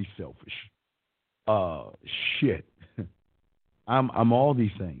 very selfish, shit. I'm all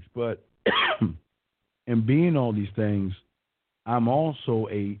these things, but and being all these things, I am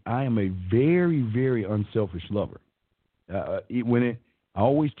a very, very unselfish lover. I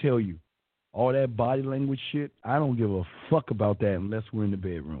always tell you, all that body language shit, I don't give a fuck about that unless we're in the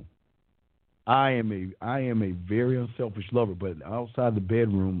bedroom. I am a very unselfish lover, but outside the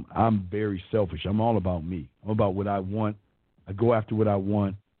bedroom, I'm very selfish. I'm all about me. I'm about what I want. I go after what I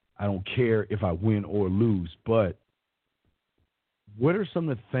want. I don't care if I win or lose, but what are some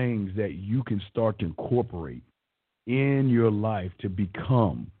of the things that you can start to incorporate in your life to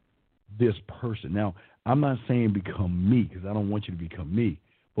become this person? Now, I'm not saying become me, because I don't want you to become me.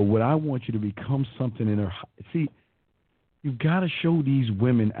 But what I want you to become something in her. See, you've got to show these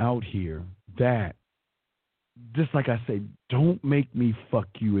women out here that, just like I said, don't make me fuck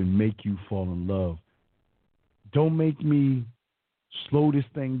you and make you fall in love. Don't make me slow this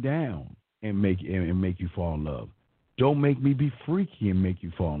thing down and make you fall in love. Don't make me be freaky and make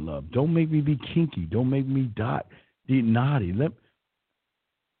you fall in love. Don't make me be kinky. Don't make me naughty.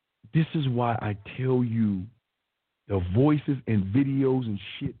 This is why I tell you, the voices and videos and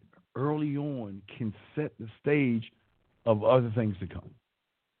shit early on can set the stage of other things to come.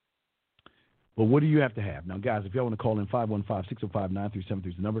 But what do you have to have? Now, guys, if y'all want to call in, 515-605-9373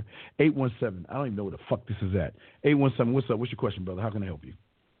 is the number. 817, I don't even know where the fuck this is at. 817, what's up? What's your question, brother? How can I help you?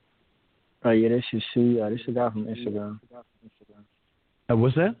 Yeah, this is she. This is the guy from Instagram.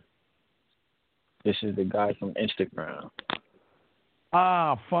 What's that? This is the guy from Instagram.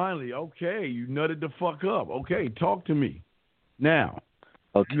 Ah, finally. Okay, you nutted the fuck up. Okay, talk to me. Now,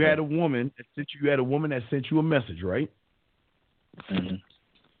 Okay. you had a woman that sent you a message, right? Mm-hmm.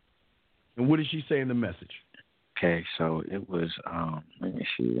 And what did she say in the message? Okay, so it was, let me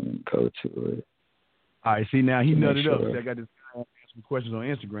see, let me go to it. All right, see, now he nutted up. Sure. See, I got this guy asking some questions on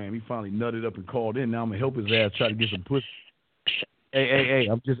Instagram. He finally nutted up and called in. Now I'm going to help his ass try to get some pussy. Hey,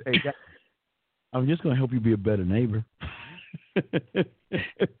 I'm just going to help you be a better neighbor.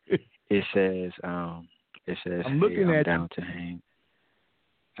 It says, I'm looking hey, I'm at down to hang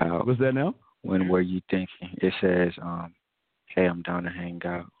out. What's that now? When were you thinking? It says, hey, I'm down to hang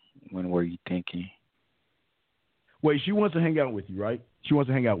out. When were you thinking? Wait, she wants to hang out with you, right? She wants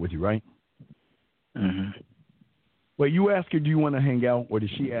to hang out with you, right? Mm-hmm. Wait, you ask her, do you want to hang out, or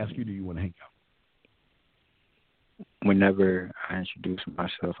did she ask you, do you want to hang out? Whenever I introduced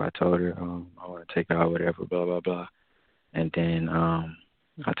myself, I told her I want to take her out, whatever, blah, blah, blah. And then I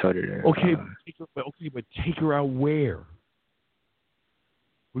told her that. Okay, but take her out where?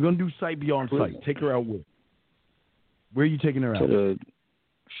 We're going to do sight beyond sight. Take her out where? Where are you taking her out? To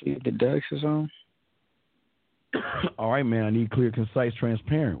the Ducks or something. All right, man, I need clear, concise,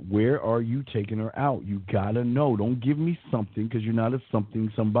 transparent. Where are you taking her out? You got to know. Don't give me something because you're not a something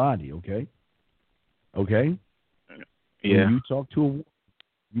somebody, okay? Okay? Yeah. When you talk to a woman,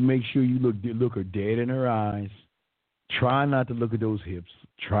 you make sure you look her dead in her eyes. Try not to look at those hips.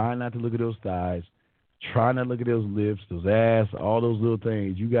 Try not to look at those thighs. Try not to look at those lips, those ass, all those little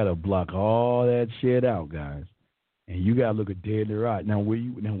things. You got to block all that shit out, guys. And you got to look her dead in her eye. Now, where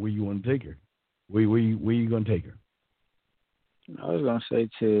you want to take her? Where you going to take her? I was going to say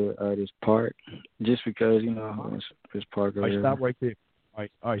to this park, just because, this park over All right, there. stop right there. All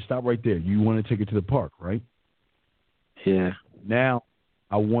right, stop right there. You want to take her to the park, right? Yeah. Now,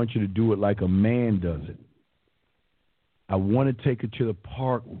 I want you to do it like a man does it. I want to take her to the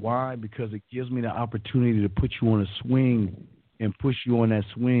park. Why? Because it gives me the opportunity to put you on a swing and push you on that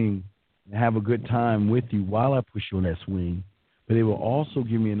swing and have a good time with you while I push you on that swing. But it will also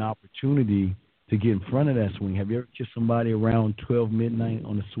give me an opportunity to get in front of that swing. Have you ever kissed somebody around 12 midnight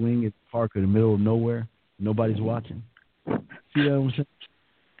on a swing at the park in the middle of nowhere? Nobody's watching. See what I'm saying?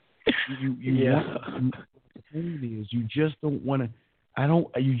 You just don't want to.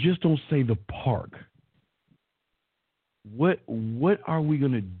 You just don't say the park. What are we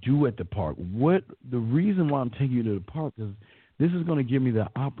going to do at the park? The reason why I'm taking you to the park is this is going to give me the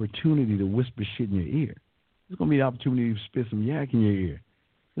opportunity to whisper shit in your ear. It's going to be the opportunity to spit some yak in your ear.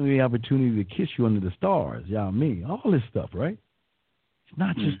 It's going to be the opportunity to kiss you under the stars. You know what I mean? All this stuff, right? It's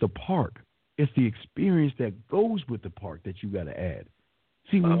not just the park. It's the experience that goes with the park that you got to add.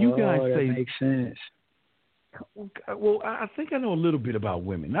 See, when you guys say... that makes sense. Well, I think I know a little bit about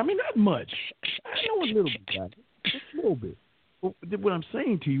women. I mean, not much. I know a little bit about it. Just a little bit. But what I'm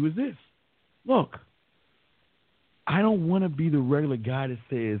saying to you is this. Look, I don't want to be the regular guy that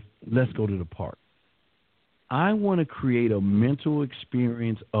says, let's go to the park. I want to create a mental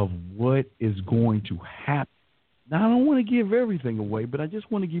experience of what is going to happen. Now, I don't want to give everything away, but I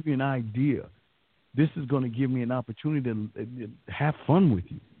just want to give you an idea. This is going to give me an opportunity to have fun with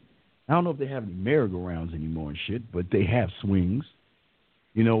you. I don't know if they have any merry-go-rounds anymore and shit, but they have swings.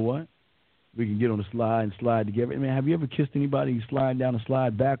 You know what? We can get on the slide and slide together. I mean, have you ever kissed anybody who slide down and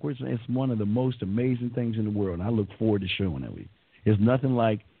slide backwards? It's one of the most amazing things in the world, and I look forward to showing that with you. It's nothing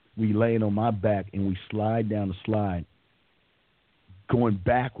like we laying on my back and we slide down the slide going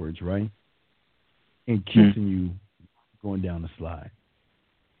backwards, right? And kissing you going down the slide.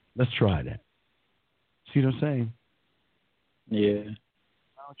 Let's try that. See what I'm saying? Yeah.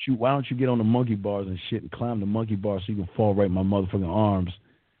 Why don't you get on the monkey bars and shit and climb the monkey bars so you can fall right in my motherfucking arms?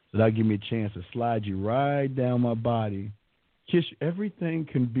 So that'll give me a chance to slide you right down my body. Kiss you. Everything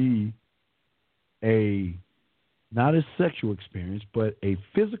can be not a sexual experience, but a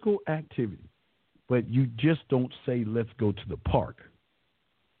physical activity. But you just don't say, let's go to the park.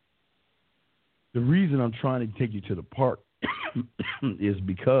 The reason I'm trying to take you to the park is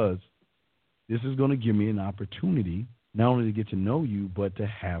because this is going to give me an opportunity not only to get to know you, but to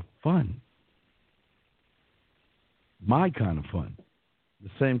have fun. My kind of fun. The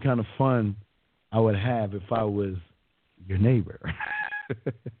same kind of fun I would have if I was your neighbor.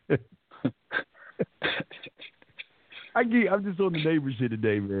 I'm just on the neighbor shit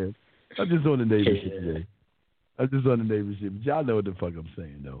today, man. I'm just on the neighbor shit today. But y'all know what the fuck I'm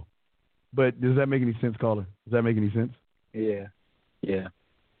saying, though. But does that make any sense, caller? Does that make any sense? Yeah. Yeah.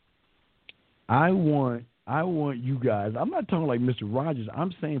 I want you guys. I'm not talking like Mr. Rogers.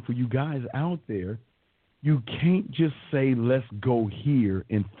 I'm saying for you guys out there, you can't just say let's go here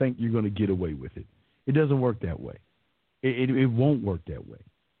and think you're going to get away with it. It doesn't work that way. It won't work that way.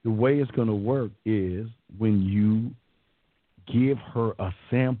 The way it's going to work is when you give her a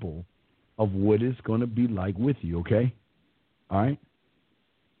sample of what it's going to be like with you. Okay. All right.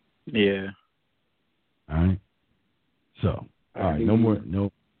 Yeah. All right. So, all right, no more.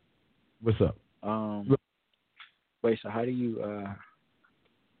 No. What's up? Wait. So how do you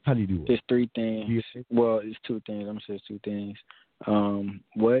do it? There's three things. Well, it's two things. I'm gonna say two things.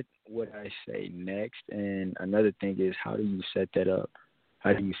 What would I say next? And another thing is, how do you set that up?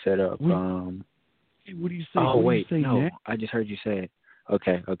 How do you set up? What do you say? Oh, wait, do you say no. next? I just heard you say it.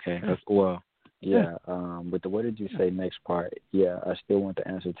 Okay. Well, yeah. With the what did you say next part? Yeah, I still want the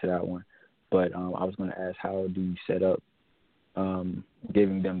answer to that one. But I was going to ask, how do you set up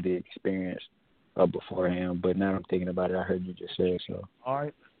giving them the experience beforehand? But now I'm thinking about it. I heard you just say it. So. All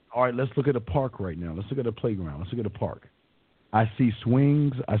right. Let's look at a park right now. Let's look at a playground. Let's look at a park. I see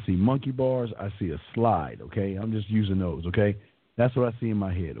swings. I see monkey bars. I see a slide. Okay, I'm just using those. Okay, that's what I see in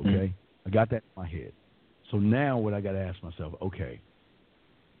my head. Okay, I got that in my head. So now what I got to ask myself? Okay,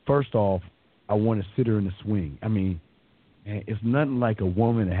 first off, I want to sit her in the swing. I mean, it's nothing like a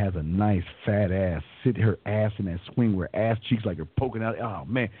woman that has a nice fat ass, sit her ass in that swing where ass cheeks like are poking out. Oh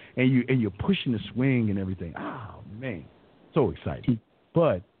man, and you're pushing the swing and everything. Oh man, so exciting.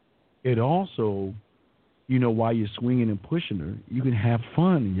 But it also, while you're swinging and pushing her, you can have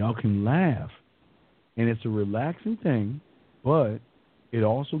fun and y'all can laugh, and it's a relaxing thing. But it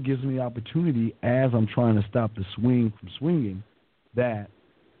also gives me the opportunity, as I'm trying to stop the swing from swinging, that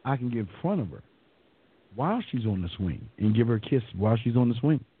I can get in front of her while she's on the swing and give her a kiss while she's on the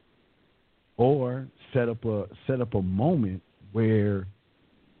swing, or set up a moment where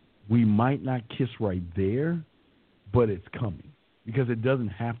we might not kiss right there, but it's coming, because it doesn't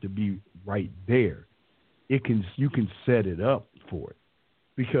have to be right there. You can set it up for it,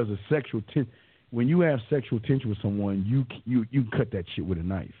 because of sexual when you have sexual tension with someone, you cut that shit with a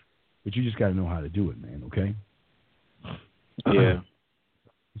knife, but you just got to know how to do it, man. Okay. Yeah.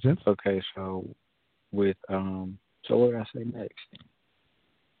 Sense? Okay. So with so what would I say next?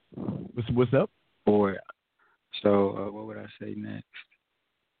 What's up? What would I say next?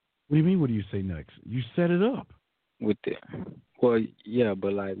 What do you mean? What do you say next? You set it up. With the yeah,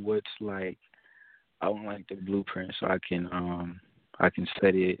 but like, what's like? I want like the blueprint so I can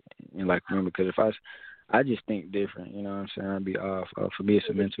set it and like remember, because if I just think different, you know what I'm saying? I'd be off. For me, it's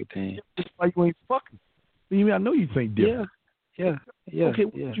a mental thing. That's why you ain't fucking. You mean I know you think different? Yeah. Okay,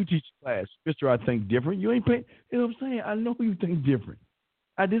 what did you teach class, Mister? I think different. You ain't paying. You know what I'm saying? I know you think different.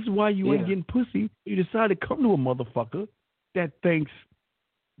 This is why you ain't getting pussy. You decide to come to a motherfucker that thinks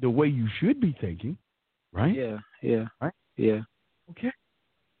the way you should be thinking, right? Yeah. Right? Yeah. Okay.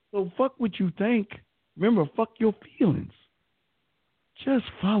 So fuck what you think. Remember, fuck your feelings. Just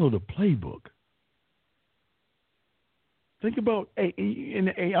follow the playbook. Think about,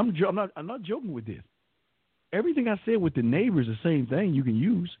 I'm not joking with this. Everything I said with the neighbor is the same thing you can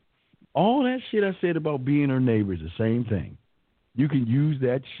use. All that shit I said about being her neighbor is the same thing. You can use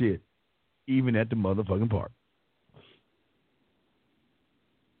that shit even at the motherfucking park.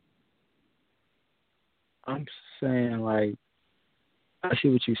 I'm saying, like, I see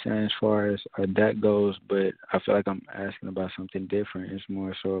what you're saying as far as that goes, but I feel like I'm asking about something different. It's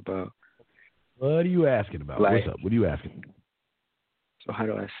more so about... What are you asking about? Like, what's up? What are you asking? So how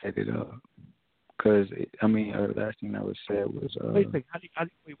do I set it up? Because, the last thing that was said was... Wait a second.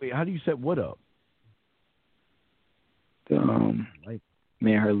 How do you set what up? Me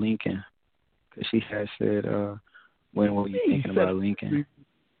and her linking. Because she had said, when were you thinking about linking?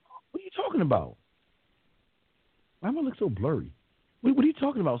 What are you talking about? Why am I look so blurry? What are you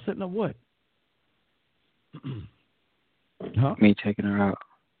talking about? Setting up what? Huh? Me taking her out.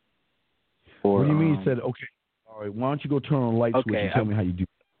 What do you mean you said, okay, all right, why don't you go turn on a light switch and tell me how you do it?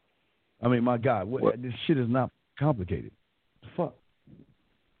 I mean, my God, this shit is not complicated. Fuck.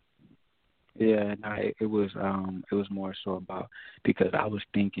 Yeah, no, it was more so about, because I was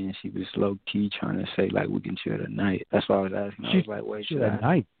thinking she was low key trying to say like we can chill tonight. That's why I was asking. I was like, wait, chill at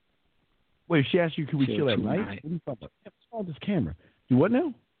night. Wait, she asked you, can we chill at night? What are you talking about? What's wrong with this camera? Do what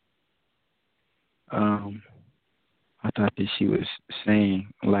now? I thought that she was saying,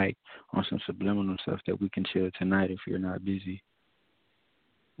 like, on some subliminal stuff, that we can chill tonight if you're not busy.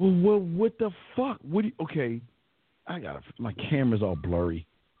 Well, what the fuck? Okay, my camera's all blurry.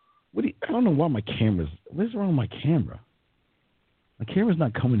 I don't know why my camera's... What's wrong with my camera? My camera's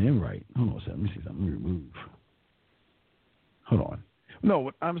not coming in right. Hold on a second. Let me see something. Let me remove. Hold on. No,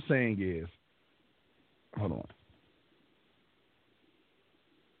 what I'm saying is, hold on.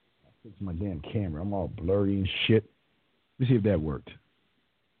 Fix my damn camera. I'm all blurry and shit. Let me see if that worked.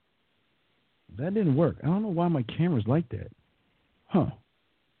 That didn't work. I don't know why my camera's like that. Huh.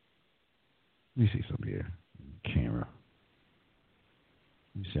 Let me see something here. Camera.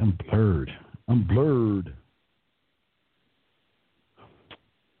 Let me see. I'm blurred.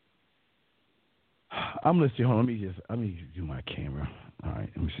 I'm listening. Hold on. Let me do my camera. All right.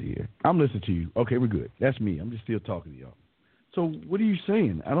 Let me see here. I'm listening to you. Okay, we're good. That's me. I'm just still talking to y'all. So what are you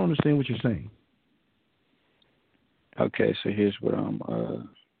saying? I don't understand what you're saying. Okay, so here's what I'm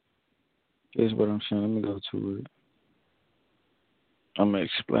saying. Let me go to it. I'm gonna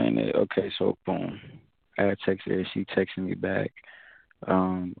explain it. Okay, so boom. I had texted her. She texted me back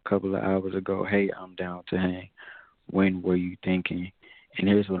a couple of hours ago. Hey, I'm down to hang. When were you thinking? And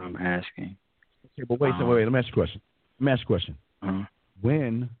here's what I'm asking. Okay, but wait. Let me ask you a question.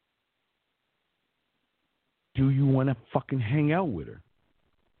 When do you want to fucking hang out with her?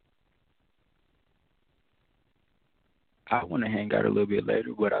 I want to hang out a little bit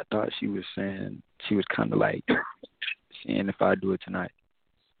later, but I thought she was saying she was kind of like seeing if I do it tonight.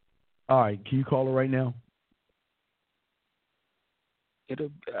 All right, can you call her right now?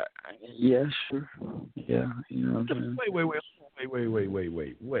 Yeah, sure. Yeah, you know what I'm saying?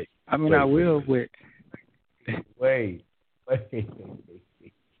 Wait. I mean, I will, but... Wait.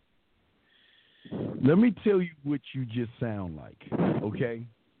 Let me tell you what you just sound like, okay?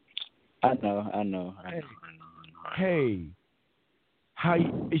 I know. Hey, how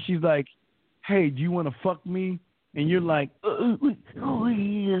you, she's like, hey, do you want to fuck me? And you're like, oh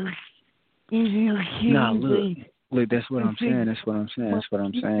yeah. Nah, look, that's what I'm saying. So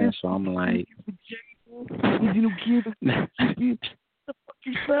I'm like, what the fuck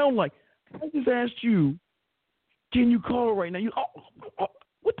you sound like? I just asked you, can you call her right now?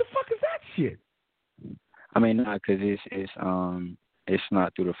 What the fuck is that shit? I mean, nah, cause it's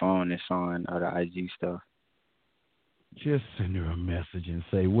not through the phone. It's on the IG stuff. Just send her a message and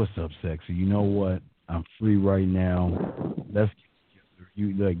say, what's up, sexy? You know what? I'm free right now. Let's get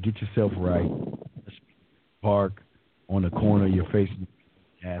together. You get yourself right. Let's park on the corner of your face and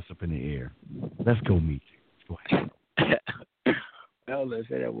your ass up in the air. Let's go meet you. Go ahead. No, let's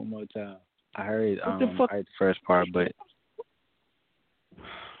say that one more time. I heard I heard the first part, but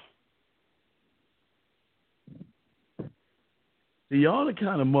see, y'all the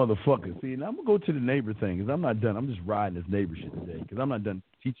kind of motherfuckers. See, and I'm going to go to the neighbor thing because I'm not done. I'm just riding this neighbor shit today because I'm not done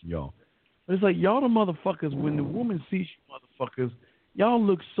teaching y'all. But it's like y'all the motherfuckers, when the woman sees you motherfuckers, y'all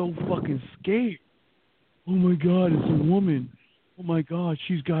look so fucking scared. Oh, my God, it's a woman. Oh, my God,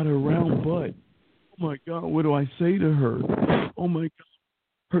 she's got a round butt. Oh, my God, what do I say to her? Oh, my God,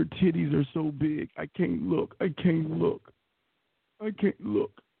 her titties are so big. I can't look.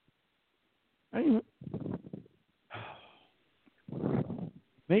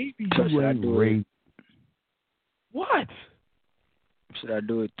 Maybe you ain't raped. What? Should I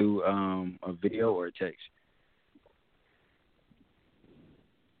do it through a video or a text?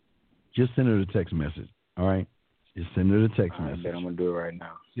 Just send her the text message, all right? Just send her the text message. I'm going to do it right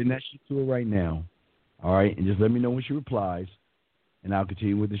now. Send that shit to her right now, all right? And just let me know when she replies, and I'll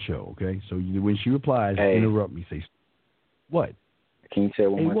continue with the show, okay? So when she replies, interrupt me. Say, what? Can you say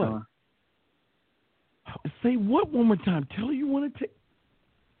it one more time? Say what one more time? Tell her you want to take.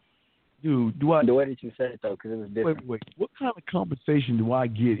 Dude, the way that you said it, though, because it was different. Wait. What kind of compensation do I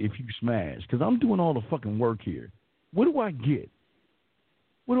get if you smash? Because I'm doing all the fucking work here. What do I get?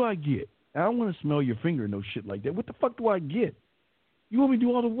 I don't want to smell your finger and no shit like that. What the fuck do I get? You want me to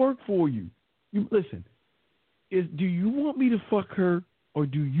do all the work for you? Listen, do you want me to fuck her or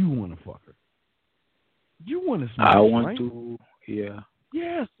do you want to fuck her? You want to smash, I want right? to, yeah.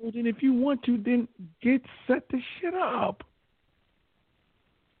 Yeah, so then if you want to, then set the shit up.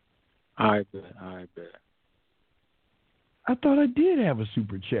 I bet. I thought I did have a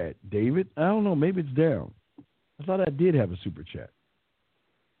super chat, David. I don't know. Maybe it's down. I thought I did have a super chat.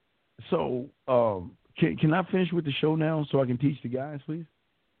 So, can I finish with the show now so I can teach the guys, please?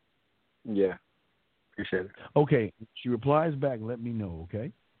 Yeah. Appreciate it. Okay. She replies back. Let me know,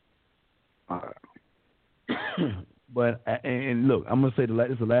 okay? All right. But, and look, I'm going to say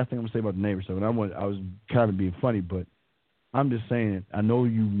this is the last thing I'm going to say about the neighbor stuff. And I was kind of being funny, but I'm just saying, I know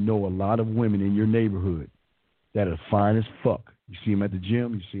you know a lot of women in your neighborhood that are fine as fuck. You see them at the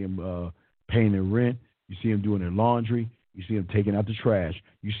gym. You see them paying their rent. You see them doing their laundry. You see them taking out the trash.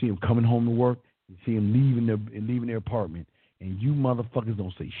 You see them coming home to work. You see them leaving their apartment. And you motherfuckers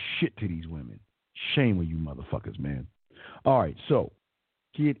don't say shit to these women. Shame on you motherfuckers, man. All right, so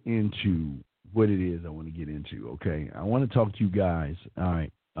get into what it is I want to get into, okay? I want to talk to you guys. All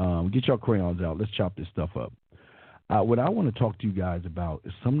right, get your crayons out. Let's chop this stuff up. What I want to talk to you guys about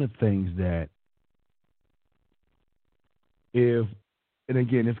is some of the things that and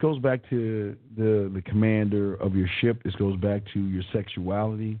again, this goes back to the commander of your ship. This goes back to your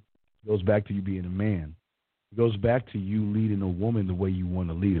sexuality. It goes back to you being a man. It goes back to you leading a woman the way you want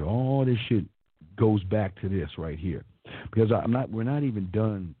to lead her. All this shit goes back to this right here. Because we're not even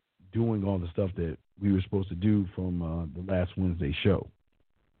done doing all the stuff that we were supposed to do from the last Wednesday show.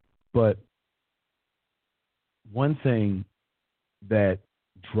 But one thing that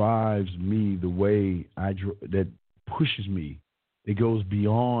drives me the way that pushes me, it goes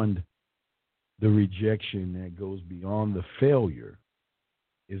beyond the rejection, that goes beyond the failure,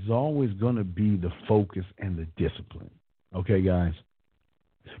 is always going to be the focus and the discipline. Okay, guys?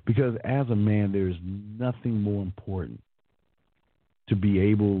 Because as a man, there is nothing more important to be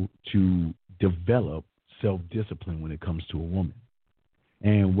able to develop self-discipline when it comes to a woman.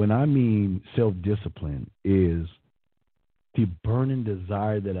 And when I mean self-discipline is the burning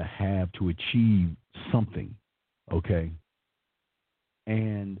desire that I have to achieve something, okay?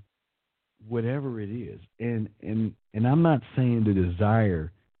 And whatever it is. And I'm not saying the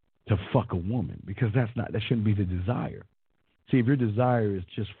desire to fuck a woman, because that shouldn't be the desire. See, if your desire is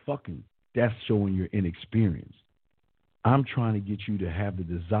just fucking, that's showing your inexperience. I'm trying to get you to have the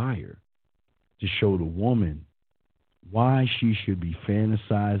desire to show the woman why she should be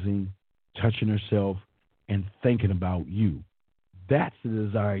fantasizing, touching herself, and thinking about you. That's the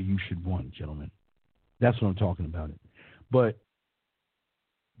desire you should want, gentlemen. That's what I'm talking about. But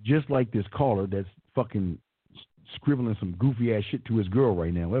just like this caller that's fucking scribbling some goofy ass shit to his girl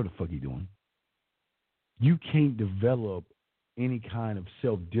right now, whatever the fuck he doing, you can't develop any kind of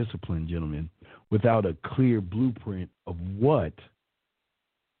self-discipline, gentlemen, without a clear blueprint of what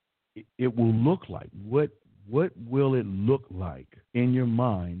it will look like. What will it look like in your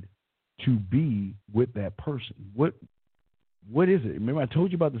mind to be with that person? What is it? Remember, I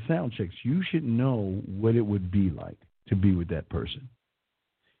told you about the sound checks. You should know what it would be like to be with that person.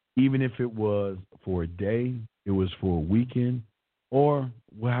 Even if it was for a day, it was for a weekend, or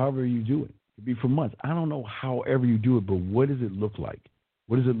however you do it. It could be for months. I don't know however you do it, but what does it look like?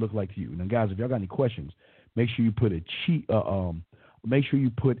 What does it look like to you? Now, guys, if y'all got any questions, make sure you put make sure you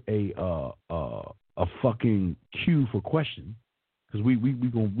put a fucking queue for questions, because we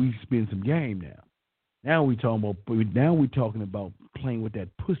spin some game now. Now we talking about playing with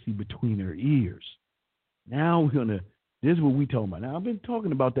that pussy between her ears. Now this is what we talking about. Now, I've been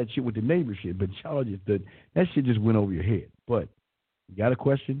talking about that shit with the neighbor shit, but y'all that shit just went over your head. But you got a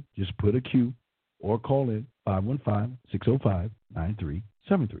question, just put a Q or call in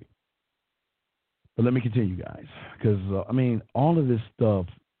 515-605-9373. But let me continue, guys, because, all of this stuff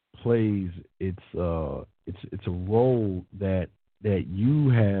plays it's a role that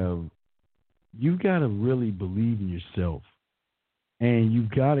you got to really believe in yourself, and you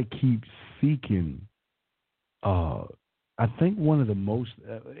got to keep seeking. I think one of the most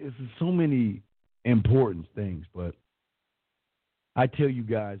it's so many important things, but I tell you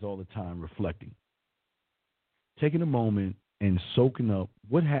guys all the time, reflecting, taking a moment and soaking up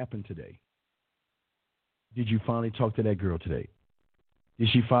what happened today. Did you finally talk to that girl today? Did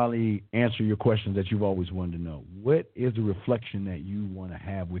she finally answer your questions that you've always wanted to know? What is the reflection that you want to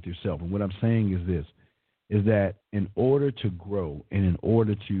have with yourself? And what I'm saying is this, is that in order to grow and in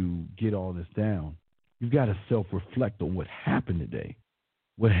order to get all this down, you've got to self-reflect on what happened today.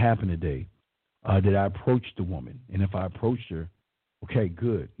 What happened today? Did I approach the woman? And if I approached her, okay,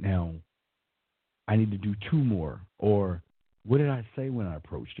 good. Now, I need to do two more. Or what did I say when I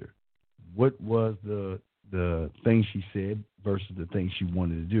approached her? What was the thing she said versus the thing she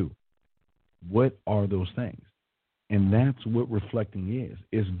wanted to do? What are those things? And that's what reflecting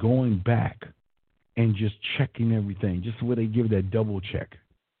is going back and just checking everything, just where they give that double check.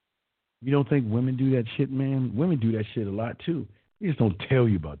 You don't think women do that shit, man? Women do that shit a lot, too. They just don't tell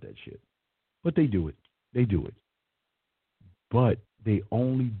you about that shit. But they do it. They do it. But they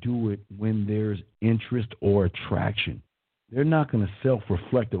only do it when there's interest or attraction. They're not going to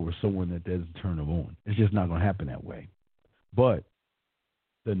self-reflect over someone that doesn't turn them on. It's just not going to happen that way. But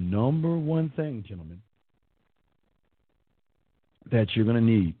the number one thing, gentlemen, that you're going to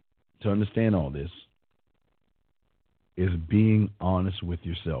need to understand all this is being honest with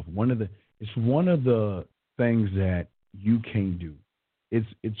yourself. It's one of the things that you can't do. It's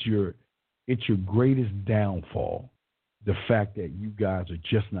your greatest downfall, the fact that you guys are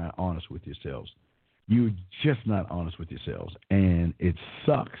just not honest with yourselves. You're just not honest with yourselves. And it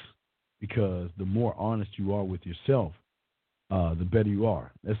sucks, because the more honest you are with yourself, the better you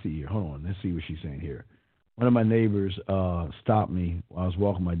are. Let's see here. Hold on. Let's see what she's saying here. One of my neighbors stopped me while I was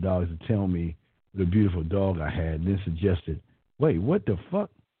walking my dogs to tell me what a beautiful dog I had, and then suggested, wait, what the fuck?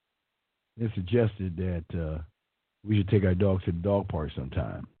 Then suggested that we should take our dogs to the dog park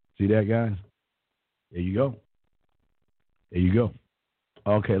sometime. See that, guys? There you go. There you go.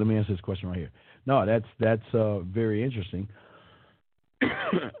 Okay, let me answer this question right here. No, that's very interesting.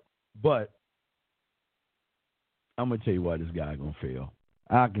 But I'm gonna tell you why this guy gonna fail.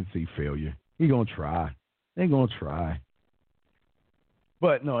 I can see failure. He gonna try. They gonna try.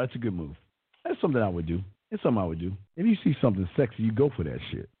 But no, that's a good move. That's something I would do. It's something I would do. If you see something sexy, you go for that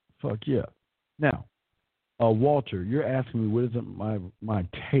shit. Fuck yeah. Now, Walter, you're asking me what is my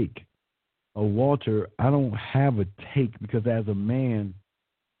take. Walter, I don't have a take because as a man,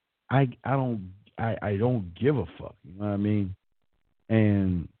 I don't give a fuck. You know what I mean?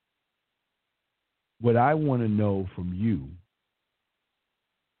 And what I want to know from you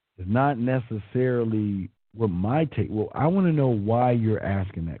is not necessarily what my take. Well, I want to know why you're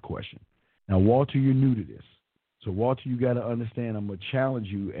asking that question. Now, Walter, you're new to this. So, Walter, you got to understand, I'm going to challenge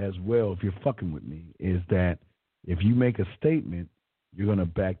you as well, if you're fucking with me, is that if you make a statement, you're going to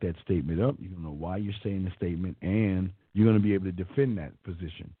back that statement up. You're going to know why you're saying the statement, and you're going to be able to defend that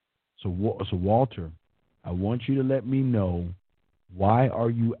position. So, Walter, I want you to let me know, why are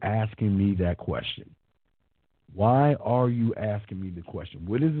you asking me that question? Why are you asking me the question?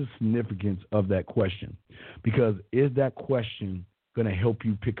 What is the significance of that question? Because is that question going to help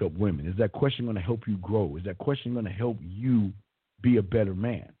you pick up women? Is that question going to help you grow? Is that question going to help you be a better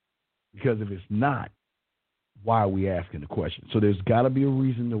man? Because if it's not, why are we asking the question? So there's got to be a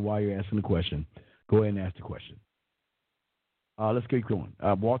reason to why you're asking the question. Go ahead and ask the question. Let's get going.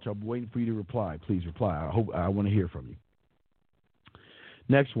 Walter, I'm waiting for you to reply. Please reply. I want to hear from you.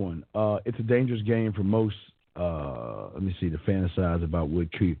 Next one. It's a dangerous game for most. Let me see. To fantasize about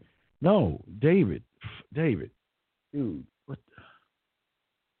what could. No, David, dude, what?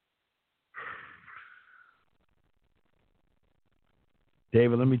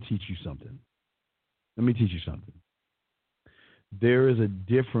 David, let me teach you something. There is a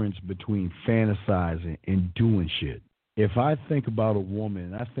difference between fantasizing and doing shit. If I think about a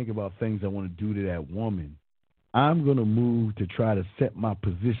woman and I think about things I want to do to that woman, I'm going to move to try to set my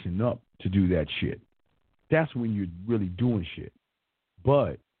position up to do that shit. That's when you're really doing shit.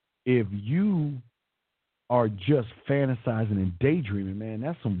 But if you are just fantasizing and daydreaming, man,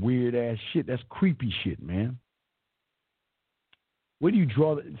 that's some weird ass shit. That's creepy shit, man. Where do you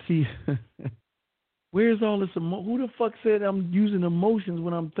draw the... See, where's all this... Who the fuck said I'm using emotions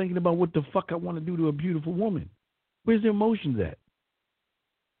when I'm thinking about what the fuck I want to do to a beautiful woman? Where's the emotions at?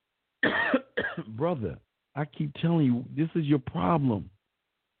 Brother, I keep telling you, this is your problem.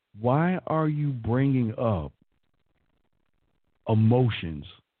 Why are you bringing up emotions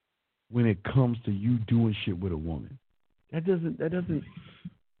when it comes to you doing shit with a woman? That doesn't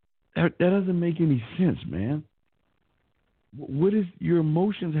make any sense, man. What is your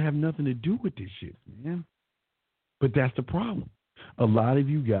emotions have nothing to do with this shit, man? But that's the problem. A lot of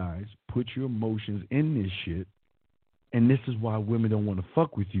you guys put your emotions in this shit, and this is why women don't want to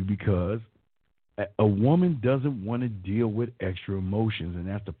fuck with you, because a woman doesn't want to deal with extra emotions, and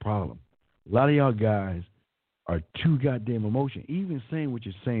that's the problem. A lot of y'all guys are too goddamn emotional. Even saying what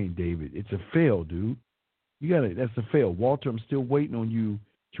you're saying, David, it's a fail, dude. That's a fail. Walter, I'm still waiting on you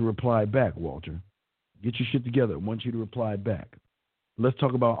to reply back, Walter. Get your shit together. I want you to reply back. Let's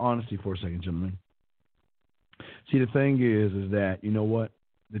talk about honesty for a second, gentlemen. See, the thing is that, you know what?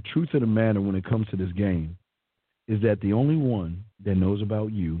 The truth of the matter when it comes to this game is that the only one that knows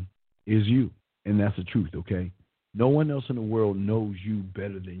about you is you. And that's the truth, okay? No one else in the world knows you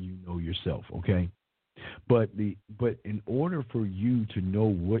better than you know yourself, okay? But in order for you to know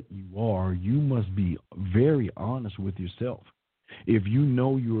what you are, you must be very honest with yourself. If you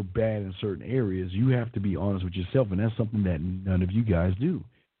know you're bad in certain areas, you have to be honest with yourself, and that's something that none of you guys do.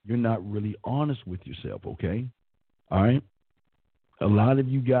 You're not really honest with yourself, okay? All right? A lot of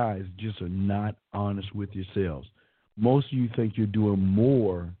you guys just are not honest with yourselves. Most of you think you're doing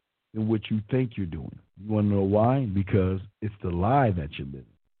more than what you think you're doing. You want to know why? Because it's the lie that you're living.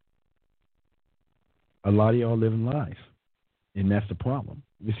 A lot of y'all living lies, and that's the problem.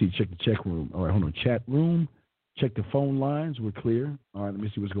 Let me see. Check the check room. All right, hold on. Chat room. Check the phone lines. We're clear. All right, let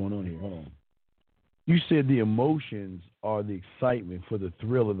me see what's going on here. Hold on. You said the emotions are the excitement for the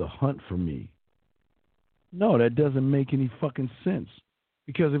thrill of the hunt for me. No, that doesn't make any fucking sense.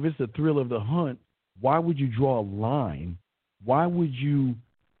 Because if it's the thrill of the hunt, why would you draw a line? Why would you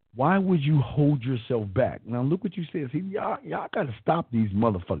hold yourself back? Now look what you said. See, y'all got to stop these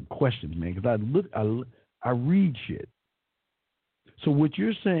motherfucking questions, man. Because I read shit. So what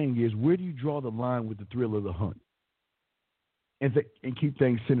you're saying is, where do you draw the line with the thrill of the hunt, and keep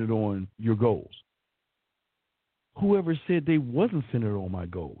things centered on your goals? Whoever said they wasn't centered on my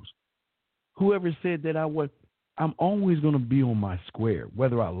goals? Whoever said that I'm always going to be on my square,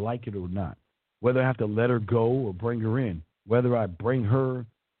 whether I like it or not, whether I have to let her go or bring her in, whether I bring her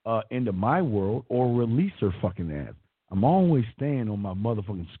into my world or release her fucking ass. I'm always staying on my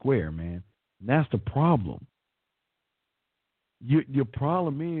motherfucking square, man. And that's the problem. Your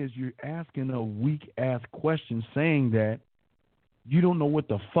problem is you're asking a weak-ass question saying that you don't know what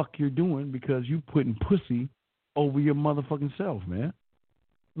the fuck you're doing because you putting pussy over your motherfucking self, man.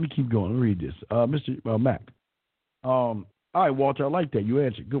 Let me keep going. Let me read this. Mr. Mac. All right, Walter, I like that. You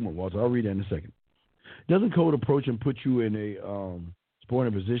answered. Good one, Walter. I'll read that in a second. Doesn't code approach and put you in a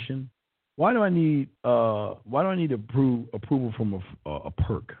supporting position? Why do I need approval from a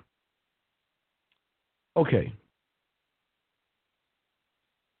perk? Okay.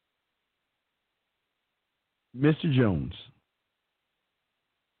 Mr. Jones,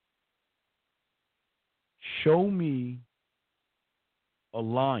 show me a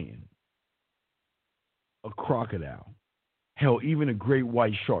lion, a crocodile, hell, even a great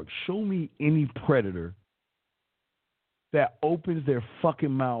white shark. Show me any predator that opens their fucking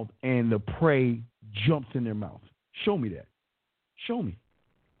mouth and the prey jumps in their mouth. Show me that. Show me.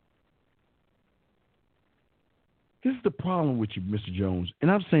 This is the problem with you, Mr. Jones, and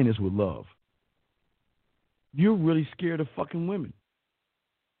I'm saying this with love. You're really scared of fucking women.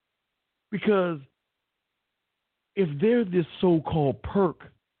 Because if they're this so-called perk,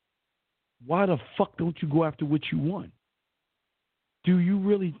 why the fuck don't you go after what you want? Do you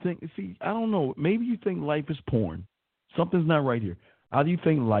really think, see, I don't know, maybe you think life is porn. Something's not right here. Either you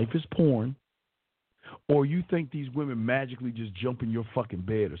think life is porn, or you think these women magically just jump in your fucking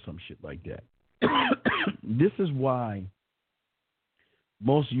bed or some shit like that. This is why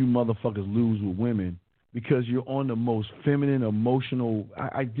most of you motherfuckers lose with women, because you're on the most feminine, emotional.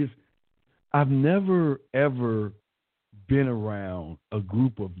 I've never, ever been around a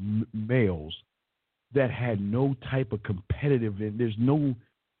group of males that had no type of competitive, there's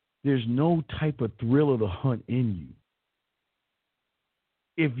no type of thrill of the hunt in you.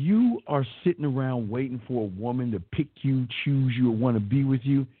 If you are sitting around waiting for a woman to pick you, choose you, or want to be with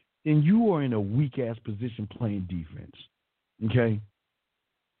you, then you are in a weak-ass position playing defense, okay?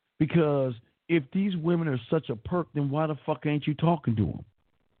 Because if these women are such a perk, then why the fuck ain't you talking to them?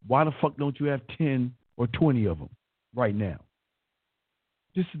 Why the fuck don't you have 10 or 20 of them right now?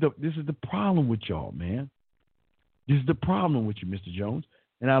 This is the problem with y'all, man. This is the problem with you, Mr. Jones.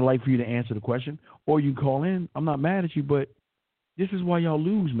 And I'd like for you to answer the question, or you can call in. I'm not mad at you, but this is why y'all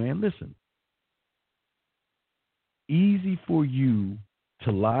lose, man. Listen. Easy for you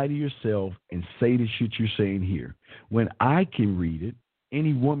to lie to yourself and say the shit you're saying here. When I can read it,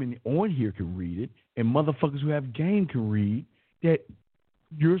 any woman on here can read it, and motherfuckers who have game can read that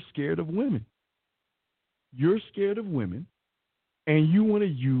you're scared of women. You're scared of women, and you want to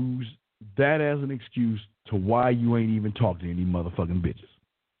use that as an excuse to why you ain't even talking to any motherfucking bitches.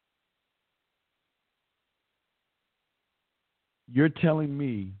 You're telling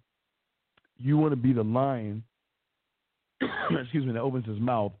me you want to be the lion, excuse me, that opens his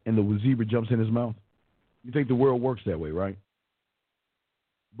mouth and the zebra jumps in his mouth? You think the world works that way, right?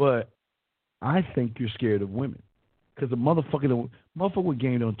 But I think you're scared of women, because the motherfucker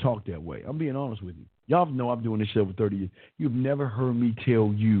game don't talk that way. I'm being honest with you. Y'all know I'm doing this shit for 30 years. You've never heard me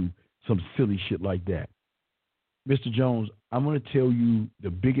tell you some silly shit like that. Mr. Jones, I'm going to tell you the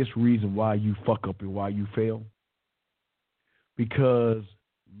biggest reason why you fuck up and why you fail. Because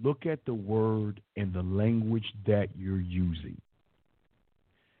look at the word and the language that you're using.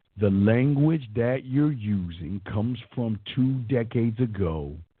 The language that you're using comes from 2 decades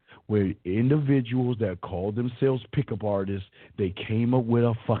ago, where individuals that called themselves pickup artists, they came up with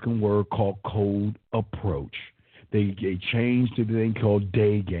a fucking word called code approach. They changed to the thing called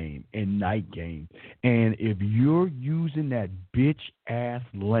day game and night game. And if you're using that bitch-ass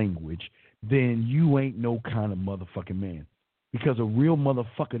language, then you ain't no kind of motherfucking man. Because a real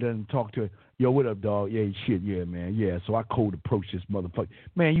motherfucker doesn't talk to, yo, what up, dog? Yeah, shit, yeah, man. Yeah, so I cold approach this motherfucker.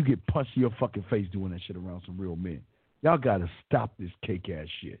 Man, you get punched in your fucking face doing that shit around some real men. Y'all got to stop this cake-ass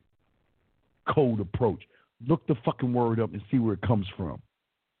shit. Cold approach. Look the fucking word up and see where it comes from.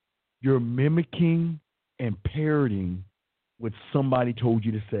 You're mimicking and parroting what somebody told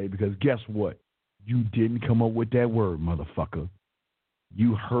you to say, because guess what? You didn't come up with that word, motherfucker.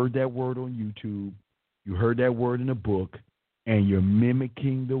 You heard that word on YouTube. You heard that word in a book. And you're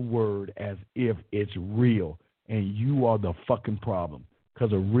mimicking the word as if it's real. And you are the fucking problem.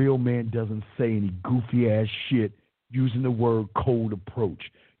 Because a real man doesn't say any goofy-ass shit using the word cold approach.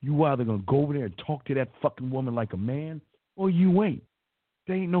 You either going to go over there and talk to that fucking woman like a man, or you ain't.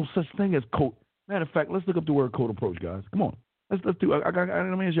 There ain't no such thing as cold. Matter of fact, let's look up the word cold approach, guys. Come on. Let's do. Let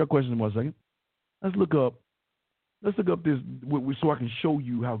me ask you a question in 1 second. Let's look up this so I can show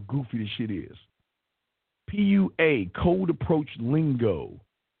you how goofy this shit is. PUA, cold approach lingo.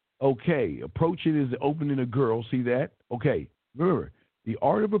 Okay, approaching is opening a girl. See that? Okay, remember, the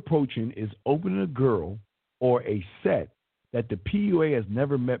art of approaching is opening a girl or a set that the PUA has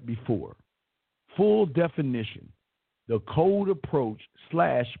never met before. Full definition, the cold approach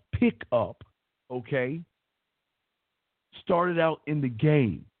 / pickup, okay, started out in the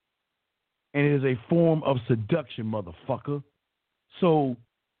game. And it is a form of seduction, motherfucker. So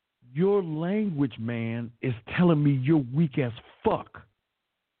your language, man, is telling me you're weak as fuck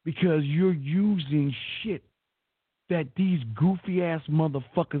because you're using shit that these goofy-ass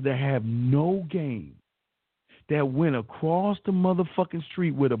motherfuckers that have no game, that went across the motherfucking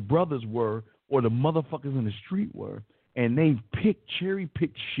street where the brothers were or the motherfuckers in the street were, and they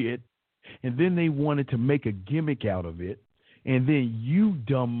cherry-picked shit, and then they wanted to make a gimmick out of it. And then you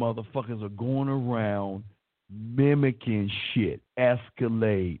dumb motherfuckers are going around mimicking shit,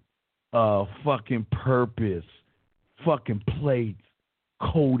 Escalade, fucking Purpose, fucking Plates,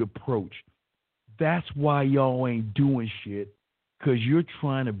 Cold Approach. That's why y'all ain't doing shit, because you're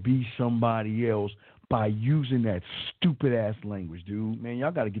trying to be somebody else by using that stupid-ass language, dude. Man,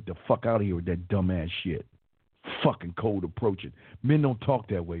 y'all got to get the fuck out of here with that dumb-ass shit. Fucking cold approaching. Men don't talk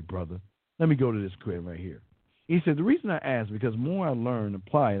that way, brother. Let me go to this quote right here. He said, the reason I ask, because the more I learn and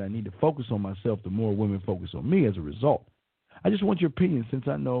apply it, I need to focus on myself, the more women focus on me as a result. I just want your opinion since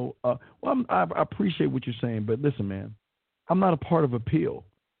I know, I appreciate what you're saying, but listen, man, I'm not a part of Appeal.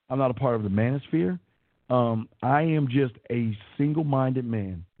 I'm not a part of the manosphere. I am just a single-minded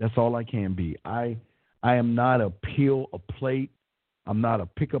man. That's all I can be. I am not a plate. I'm not a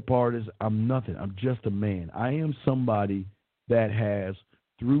pickup artist. I'm nothing. I'm just a man. I am somebody that has,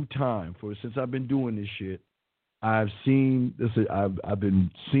 through time, since I've been doing this shit, I've seen this. I've been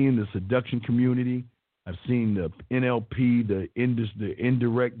seeing the seduction community. I've seen the NLP, the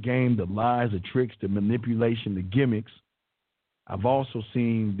indirect game, the lies, the tricks, the manipulation, the gimmicks. I've also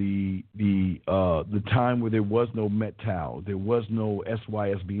seen the time where there was no METAL, there was no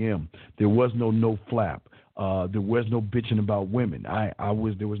SYSBM, there was no flap, there was no bitching about women.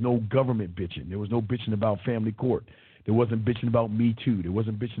 There was no government bitching. There was no bitching about family court. There wasn't bitching about Me Too. There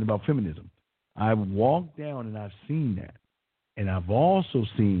wasn't bitching about feminism. I've walked down and I've seen that. And I've also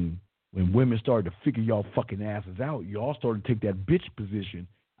seen when women started to figure y'all fucking asses out, y'all started to take that bitch position.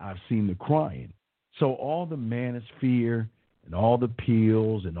 I've seen the crying. So all the manosphere and all the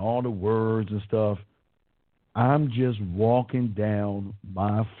pills and all the words and stuff, I'm just walking down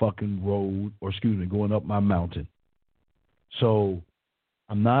my fucking road, going up my mountain. So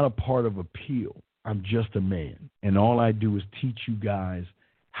I'm not a part of Appeal. I'm just a man. And all I do is teach you guys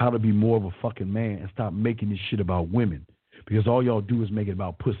how to be more of a fucking man and stop making this shit about women. Because all y'all do is make it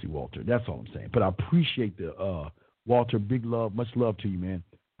about pussy, Walter. That's all I'm saying. But I appreciate the, Walter, big love, much love to you, man.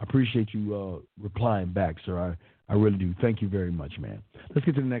 I appreciate you replying back, sir. I really do. Thank you very much, man. Let's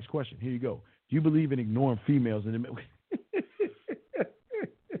get to the next question. Here you go. Do you believe in ignoring females in the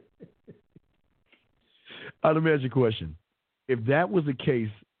Let me ask you a question. If that was the case,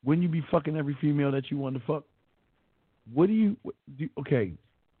 wouldn't you be fucking every female that you wanted to fuck? Okay.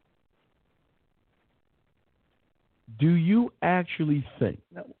 Do you actually think?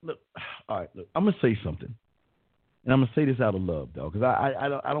 Now, look, all right, look. I'm gonna say something, and I'm gonna say this out of love, dog, because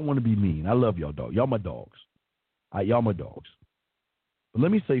I don't want to be mean. I love y'all, dog. Y'all my dogs. Y'all my dogs. But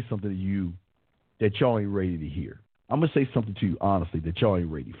let me say something to you that y'all ain't ready to hear. I'm gonna say something to you honestly that y'all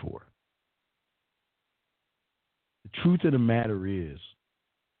ain't ready for. The truth of the matter is,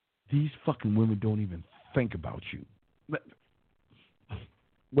 these fucking women don't even think about you.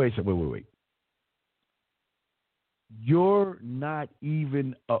 Wait. You're not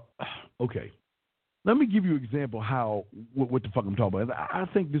even okay. Let me give you an example how what the fuck I'm talking about. I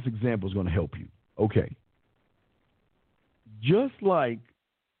think this example is going to help you. Okay. Just like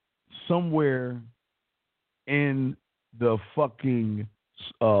somewhere in the fucking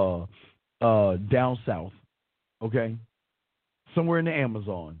down south, okay? Somewhere in the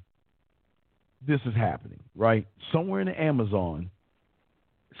Amazon, this is happening, right? Somewhere in the Amazon,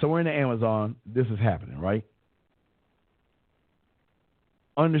 this is happening, right?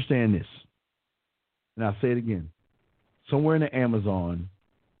 Understand this. And I'll say it again. Somewhere in the Amazon,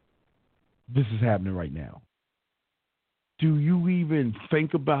 this is happening right now. Do you even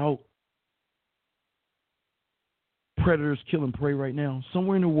think about predators killing prey right now?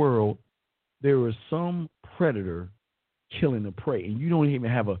 Somewhere in the world, there is some predator killing the prey, and you don't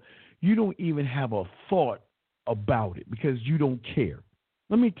even have a thought about it because you don't care.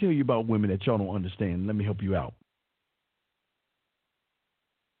 Let me tell you about women that y'all don't understand. Let me help you out.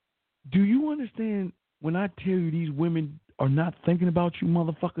 Do you understand when I tell you these women are not thinking about you,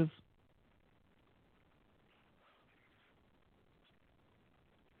 motherfuckers?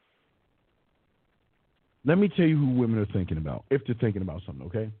 Let me tell you who women are thinking about, if they're thinking about something,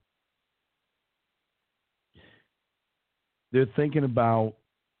 okay? They're thinking about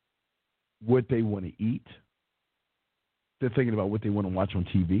what they want to eat. They're thinking about what they want to watch on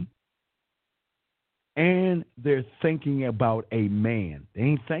TV. And they're thinking about a man. They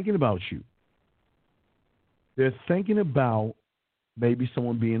ain't thinking about you. They're thinking about maybe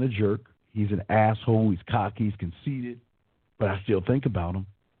someone being a jerk. He's an asshole. He's cocky. He's conceited. But I still think about him.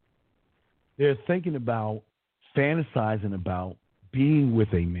 They're thinking about, fantasizing about being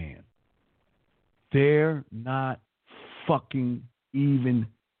with a man. They're not fucking even,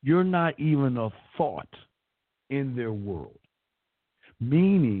 you're not even a thought in their world.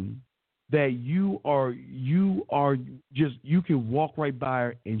 Meaning that you are just, you can walk right by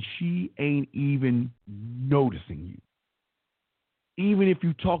her and she ain't even noticing you. Even if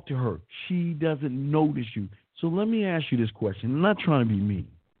you talk to her, she doesn't notice you. So let me ask you this question. I'm not trying to be mean.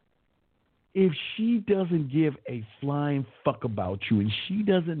 If she doesn't give a flying fuck about you and she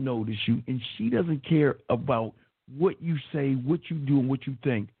doesn't notice you and she doesn't care about what you say, what you do, and what you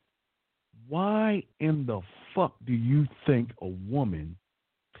think, why in the fuck do you think a woman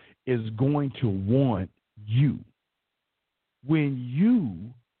is going to want you when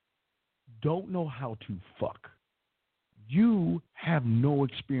you don't know how to fuck? You have no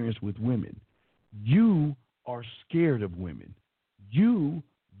experience with women. You are scared of women. You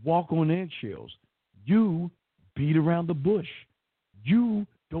walk on eggshells. You beat around the bush. You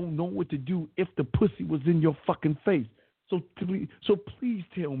don't know what to do if the pussy was in your fucking face. So please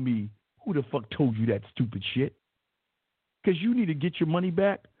tell me who the fuck told you that stupid shit. Because you need to get your money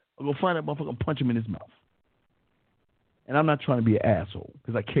back or go find that motherfucker and punch him in his mouth. And I'm not trying to be an asshole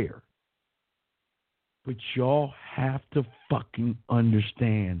because I care. But y'all have to fucking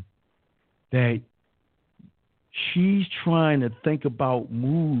understand that she's trying to think about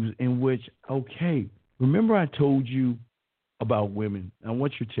moves in which, okay, remember I told you about women. I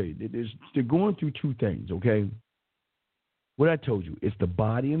want you to tell you, they're going through two things, okay? What I told you, it's the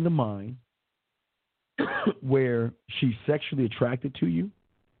body and the mind where she's sexually attracted to you,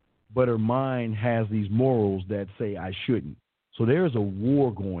 but her mind has these morals that say I shouldn't. So there's a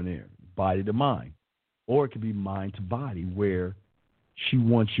war going there, body to mind. Or it could be mind to body where she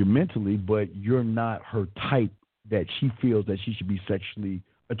wants you mentally, but you're not her type that she feels that she should be sexually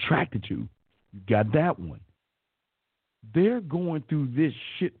attracted to. You got that one. They're going through this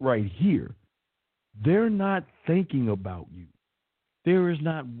shit right here. They're not thinking about you. There is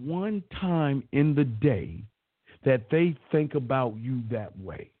not one time in the day that they think about you that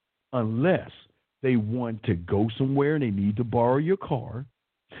way, unless they want to go somewhere and they need to borrow your car,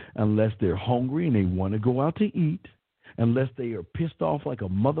 unless they're hungry and they want to go out to eat, unless they are pissed off like a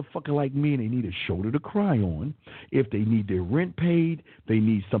motherfucker like me and they need a shoulder to cry on, if they need their rent paid, they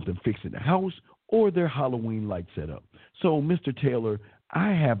need something fixed in the house, or their Halloween light set up. So, Mr. Taylor,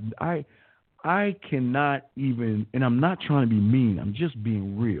 I cannot even, and I'm not trying to be mean, I'm just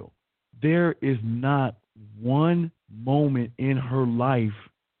being real. There is not one moment in her life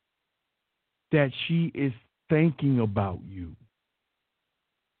that she is thinking about you.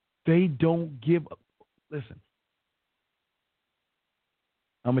 They don't give up. Listen,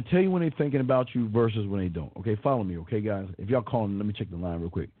 I'm going to tell you when they're thinking about you versus when they don't. Okay, follow me, okay, guys? If y'all calling, let me check the line real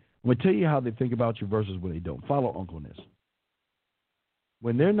quick. I'm going to tell you how they think about you versus when they don't. Follow Uncle on this.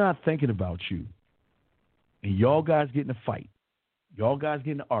 When they're not thinking about you and y'all guys get in a fight, y'all guys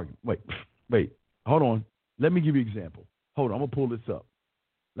get in an argument. Wait, hold on. Let me give you an example. Hold on, I'm going to pull this up.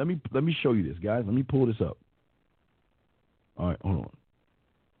 Let me show you this, guys. Let me pull this up. All right, hold on.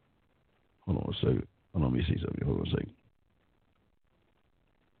 Hold on a second. Hold on, let me see something. Hold on a second.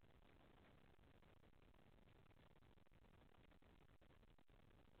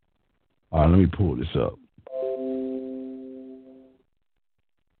 All right, let me pull this up.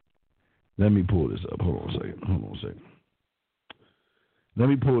 Let me pull this up. Hold on a second. Let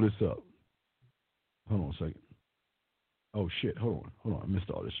me pull this up. Hold on a second. Oh, shit. Hold on. I missed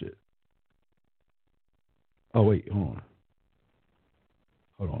all this shit. Oh, wait. Hold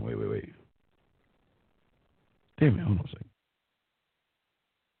on. Wait. Damn it. Hold on a second.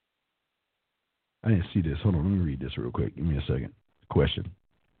 I didn't see this. Hold on. Let me read this real quick. Give me a second. Question.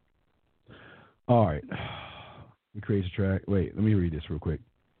 All right. We create a track. Wait, let me read this real quick.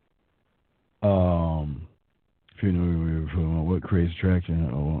 What creates attraction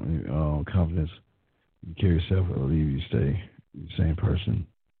or confidence? You carry yourself or leave you stay the same person.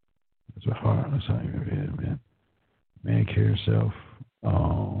 That's a hard. That's how you ever hit, man. Man carry himself.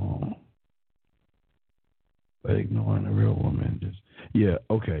 But ignoring the real woman.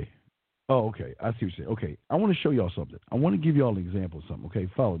 Okay. Oh, okay. I see what you're saying. Okay. I want to show y'all something. I want to give y'all an example of something. Okay,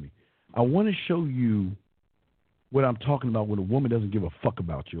 follow me. I want to show you what I'm talking about when a woman doesn't give a fuck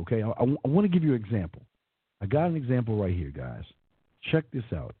about you. Okay. I want to give you an example. I got an example right here, guys. Check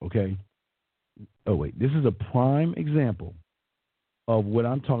this out. Okay. Oh wait, this is a prime example of what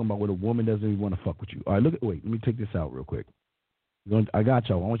I'm talking about when a woman doesn't even want to fuck with you. All right, let me take this out real quick. I got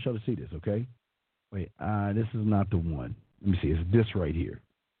y'all. I want y'all to see this, okay? Wait, this is not the one. Let me see. It's this right here.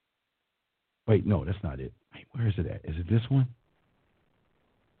 Wait, no, that's not it. Wait, where is it at? Is it this one?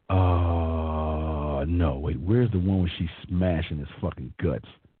 No. Wait, where's the one where she's smashing his fucking guts?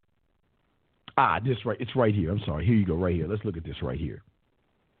 This right. It's right here. I'm sorry. Here you go, right here. Let's look at this right here.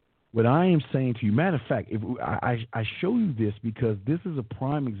 What I am saying to you, matter of fact, if I show you this because this is a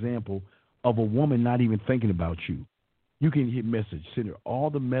prime example of a woman not even thinking about you. You can hit message, send her all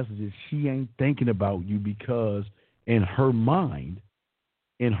the messages. She ain't thinking about you because in her mind,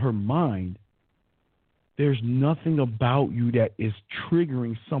 there's nothing about you that is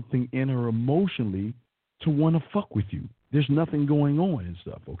triggering something in her emotionally to want to fuck with you. There's nothing going on and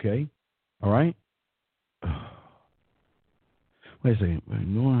stuff, okay? All right? Wait a second.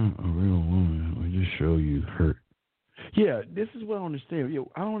 Ignoring a real woman will just show you hurt. Yeah, this is what I understand.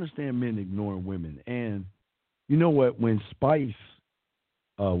 I don't understand men ignoring women. And you know what? When Spice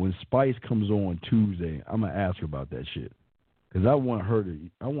comes on Tuesday, I'm gonna ask her about that shit because I want her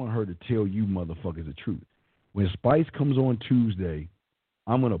to tell you motherfuckers the truth. When Spice comes on Tuesday,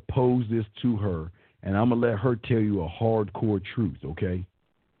 I'm gonna pose this to her and I'm gonna let her tell you a hardcore truth. Okay?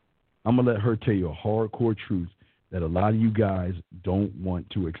 I'm gonna let her tell you a hardcore truth that a lot of you guys don't want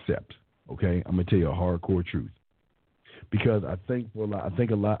to accept. Okay, I'm gonna tell you a hardcore truth because I think a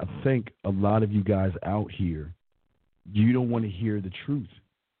lot of you guys out here, you don't want to hear the truth.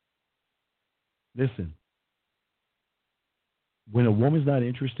 Listen, when a woman's not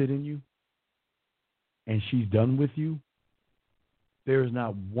interested in you and she's done with you, there is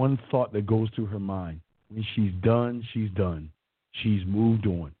not one thought that goes through her mind. When she's done, she's done. She's moved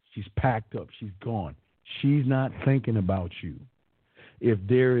on. She's packed up. She's gone. She's not thinking about you. If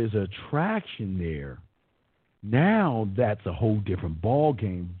there is attraction there, now that's a whole different ball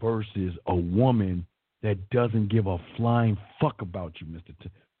game versus a woman that doesn't give a flying fuck about you,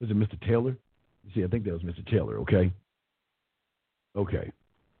 was it Mr. Taylor? See, I think that was Mr. Taylor, okay? Okay.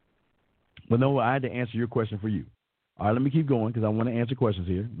 Well, no, I had to answer your question for you. All right, let me keep going because I want to answer questions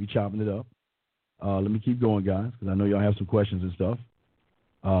here. We chopping it up. Let me keep going, guys, because I know y'all have some questions and stuff.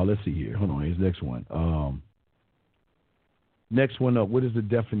 Let's see here. Hold on. Here's the next one. Next one up. What is the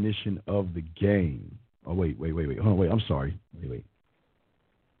definition of the game? Oh, wait. Hold on. Wait. I'm sorry. Wait.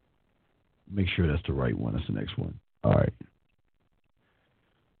 Make sure that's the right one. That's the next one. All right.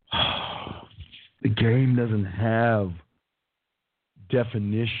 The game doesn't have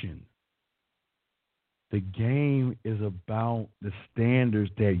definition. The game is about the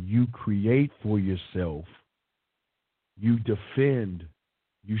standards that you create for yourself. You defend,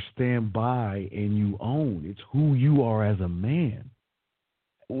 you stand by, and you own. It's who you are as a man.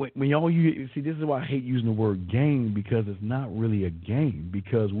 When y'all see, this is why I hate using the word game because it's not really a game.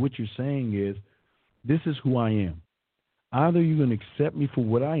 Because what you're saying is, this is who I am. Either you're going to accept me for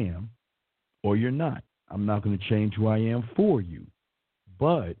what I am, or you're not. I'm not going to change who I am for you.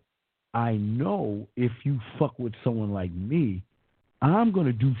 But I know if you fuck with someone like me, I'm going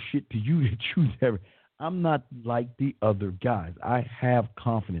to do shit to you that you never. I'm not like the other guys. I have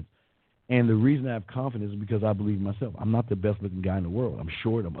confidence. And the reason I have confidence is because I believe in myself. I'm not the best looking guy in the world. I'm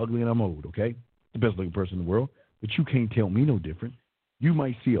short, I'm ugly, and I'm old, okay? The best looking person in the world. But you can't tell me no different. You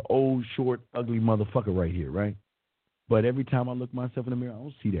might see an old, short, ugly motherfucker right here, right? But every time I look myself in the mirror, I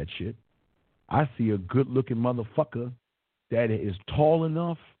don't see that shit. I see a good looking motherfucker that is tall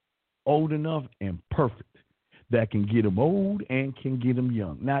enough, old enough, and perfect. That can get them old and can get them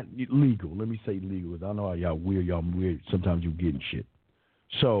young. Not legal. Let me say legal. I know how y'all weird. Sometimes you getting shit.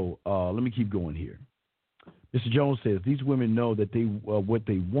 So let me keep going here. Mr. Jones says, these women know that they what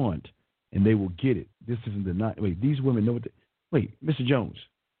they want, and they will get it. This isn't the night. Wait, these women know what they... Wait, Mr. Jones.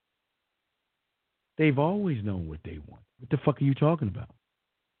 They've always known what they want. What the fuck are you talking about?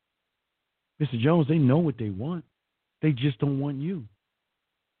 Mr. Jones, they know what they want. They just don't want you.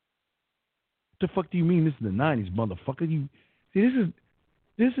 What the fuck do you mean this is the 90s, motherfucker?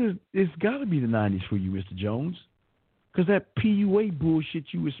 It's got to be the 90s for you, Mr. Jones. Because that PUA bullshit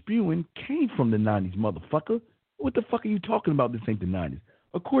you were spewing came from the 90s, motherfucker. What the fuck are you talking about? This ain't the 90s.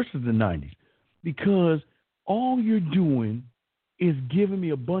 Of course it's the 90s. Because all you're doing is giving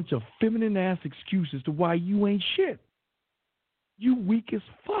me a bunch of feminine-ass excuses to why you ain't shit. You weak as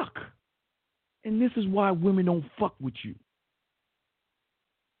fuck. And this is why women don't fuck with you.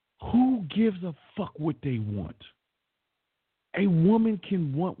 Who gives a fuck what they want? A woman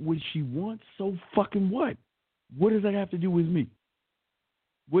can want what she wants, so fucking what? What does that have to do with me?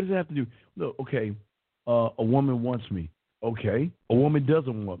 What does that have to do? Look, okay, a woman wants me. Okay, a woman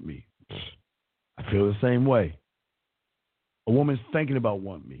doesn't want me. I feel the same way. A woman's thinking about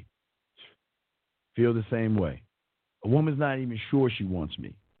wanting me. Feel the same way. A woman's not even sure she wants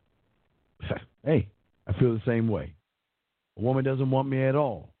me. Hey, I feel the same way. A woman doesn't want me at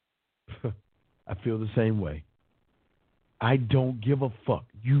all. I feel the same way. I don't give a fuck.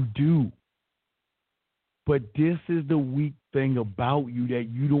 You do. But this is the weak thing about you that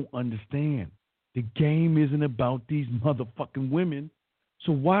you don't understand. The game isn't about these motherfucking women.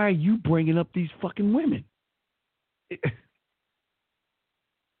 So why are you bringing up these fucking women? It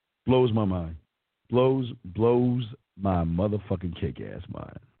blows my mind. Blows my motherfucking kick-ass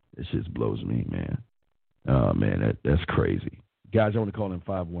mind. It just blows me, man. Oh, man, that's crazy. Guys, I want to call in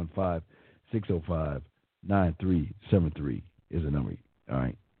 515-605-9373 is the number. All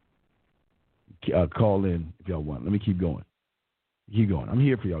right. Call in if y'all want. Let me keep going. Keep going. I'm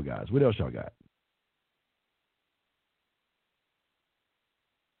here for y'all guys. What else y'all got?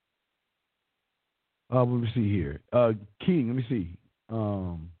 Let me see here. King, let me see.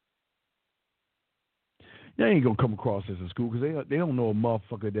 They ain't gonna come across this in school because they don't know a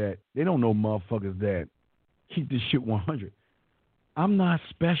motherfucker that they don't know motherfuckers that keep this shit 100. I'm not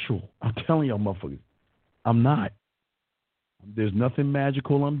special. I'm telling y'all motherfuckers. I'm not. There's nothing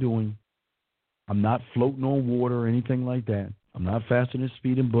magical I'm doing. I'm not floating on water or anything like that. I'm not faster than a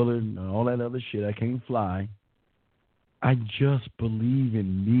speeding bullet and all that other shit. I can't fly. I just believe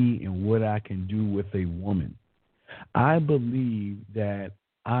in me and what I can do with a woman. I believe that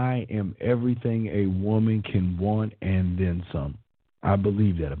I am everything a woman can want and then some. I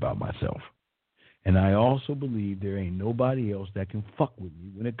believe that about myself. And I also believe there ain't nobody else that can fuck with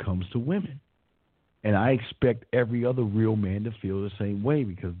me when it comes to women. And I expect every other real man to feel the same way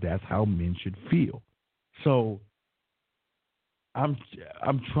because that's how men should feel. So I'm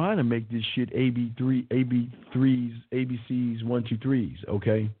trying to make this shit ABCs 1 2 3s,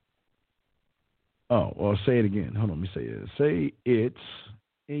 okay? Oh, well, say it again. Hold on, let me say it. Say it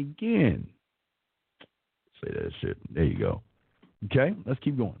again. Say that shit. There you go. Okay, let's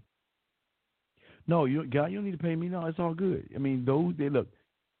keep going. No, you don't need to pay me. No, it's all good. I mean,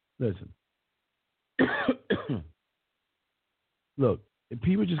 listen. Look, if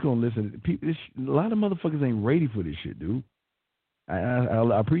people just gonna listen, a lot of motherfuckers ain't ready for this shit, dude.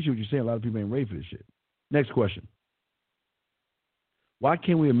 I appreciate what you're saying. A lot of people ain't ready for this shit. Next question. Why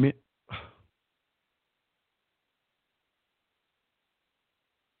can't we admit?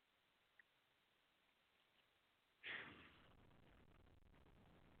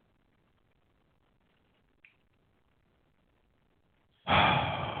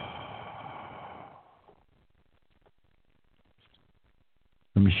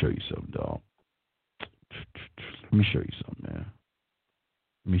 Let me show you something, dog. Let me show you something, man.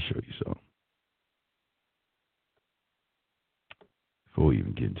 Let me show you something. Before we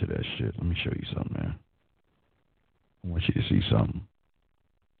even get into that shit, let me show you something, man. I want you to see something.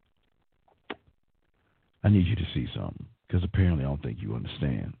 I need you to see something because apparently I don't think you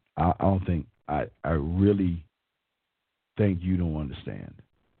understand. I really think you don't understand.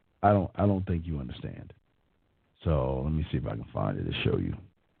 I don't think you understand. So let me see if I can find it to show you.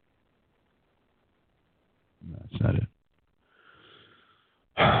 No, that's not it.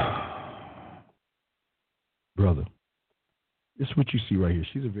 Brother, this is what you see right here.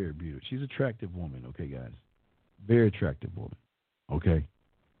 She's a very beautiful, she's an attractive woman, okay, guys? Very attractive woman, okay?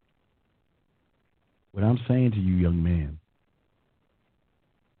 What I'm saying to you, young man,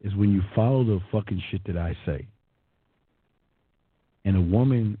 is when you follow the fucking shit that I say, and a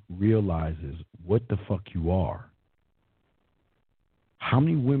woman realizes what the fuck you are, how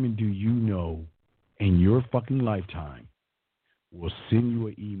many women do you know in your fucking lifetime will send you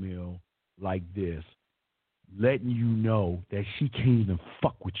an email like this, letting you know that she can't even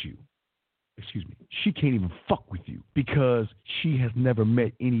fuck with you? Excuse me. She can't even fuck with you because she has never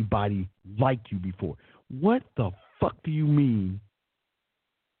met anybody like you before. What the fuck do you mean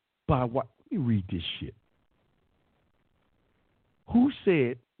by what? Let me read this shit. Who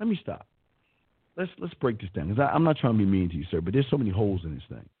said, let me stop. Let's break this down because I'm not trying to be mean to you, sir, but there's so many holes in this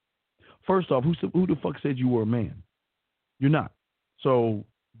thing. First off, who the fuck said you were a man? You're not. So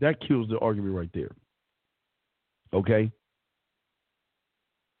that kills the argument right there. Okay?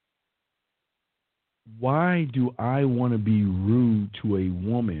 Why do I want to be rude to a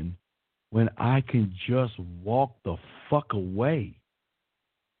woman when I can just walk the fuck away?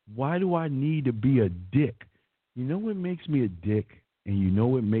 Why do I need to be a dick? You know what makes me a dick? And you know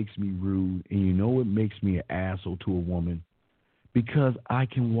what makes me rude? And you know what makes me an asshole to a woman? Because I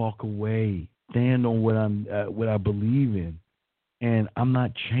can walk away, stand on what I believe in, and I'm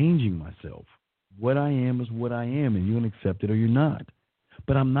not changing myself. What I am is what I am, and you're gonna accept it or you're not.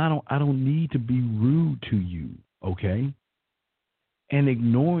 But I don't need to be rude to you, okay? And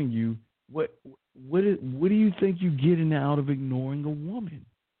ignoring you, what do you think you're getting out of ignoring a woman?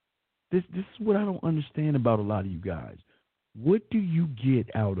 This is what I don't understand about a lot of you guys. What do you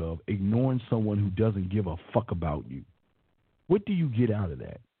get out of ignoring someone who doesn't give a fuck about you? What do you get out of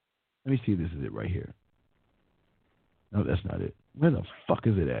that? Let me see if this is it right here. No, that's not it. Where the fuck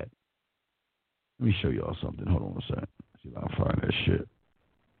is it at? Let me show y'all something. Hold on a second. See if I can find that shit.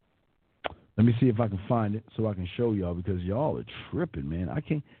 Let me see if I can find it so I can show y'all, because y'all are tripping, man.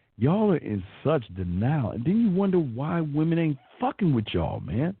 Y'all are in such denial. And then you wonder why women ain't fucking with y'all,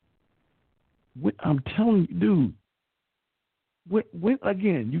 man. I'm telling you, dude.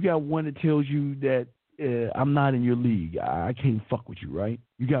 Again, you got one that tells you that I'm not in your league. I can't fuck with you, right?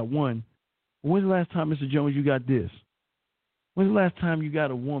 You got one. When's the last time, Mr. Jones, you got this? When's the last time you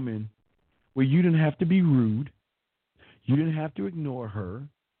got a woman where you didn't have to be rude, you didn't have to ignore her,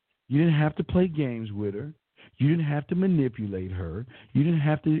 you didn't have to play games with her, you didn't have to manipulate her, you didn't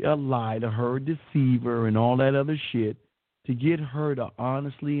have to lie to her, deceive her, and all that other shit to get her to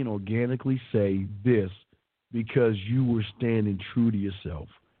honestly and organically say this because you were standing true to yourself?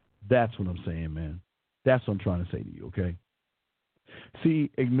 That's what I'm saying, man. That's what I'm trying to say to you, okay? See,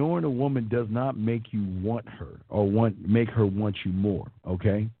 ignoring a woman does not make you want her or make her want you more,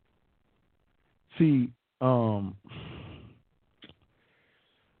 okay? See,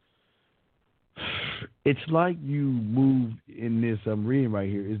 it's like you moved in this I'm reading right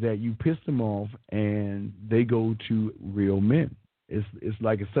here, is that you piss them off and they go to real men. It's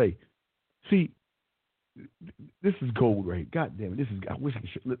like I say. See, this is gold right here. God damn it, I wish I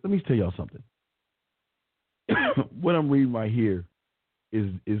should. Let me tell y'all something. What I'm reading right here is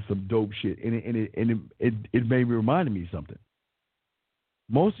some dope shit, and it made me remind me of something.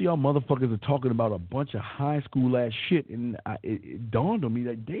 Most of y'all motherfuckers are talking about a bunch of high school ass shit, and it dawned on me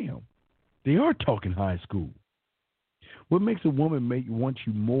that damn, they are talking high school. What makes a woman want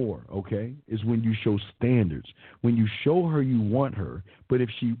you more, okay, is when you show standards. When you show her you want her, but if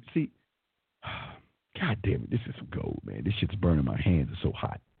she God damn it, this is some gold, man. This shit's burning my hands. It's so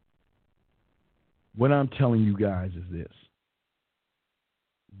hot. What I'm telling you guys is this.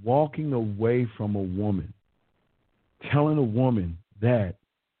 Walking away from a woman, telling a woman that,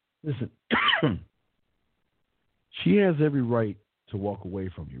 listen, she has every right to walk away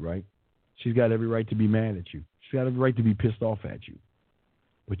from you, right? She's got every right to be mad at you. She's got every right to be pissed off at you.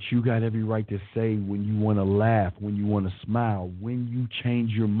 But you got every right to say when you want to laugh, when you want to smile, when you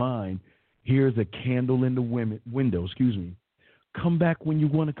change your mind, here's a candle in the window, Come back when you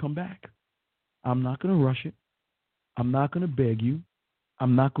want to come back. I'm not going to rush it. I'm not going to beg you.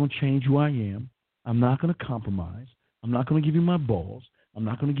 I'm not going to change who I am. I'm not going to compromise. I'm not going to give you my balls. I'm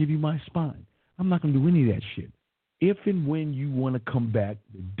not going to give you my spine. I'm not going to do any of that shit. If and when you want to come back,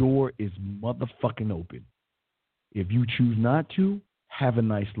 the door is motherfucking open. If you choose not to, have a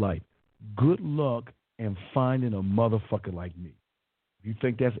nice life. Good luck and finding a motherfucker like me. If you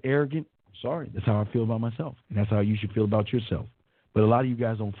think that's arrogant, I'm sorry. That's how I feel about myself. And that's how you should feel about yourself. But a lot of you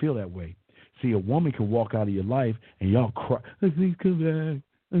guys don't feel that way. See, a woman can walk out of your life and y'all cry. Please come back.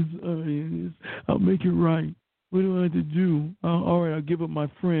 I'm sorry. I'll make it right. What do I have to do? All right, I'll give up my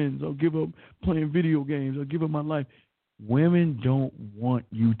friends. I'll give up playing video games. I'll give up my life. Women don't want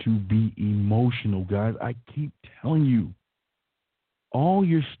you to be emotional, guys. I keep telling you. All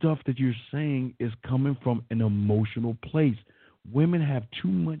your stuff that you're saying is coming from an emotional place. Women have too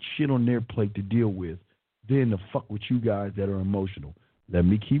much shit on their plate to deal with than to fuck with you guys that are emotional. Let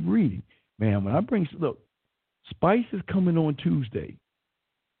me keep reading. Man, when I look, Spice is coming on Tuesday.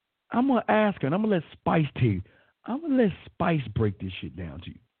 I'm going to ask her, and I'm going to let Spice tell you. I'm going to let Spice break this shit down to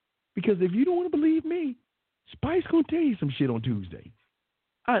you. Because if you don't want to believe me, Spice going to tell you some shit on Tuesday.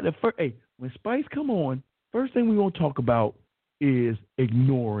 When Spice come on, first thing we're going to talk about is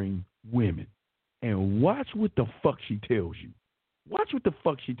ignoring women. And watch what the fuck she tells you. Watch what the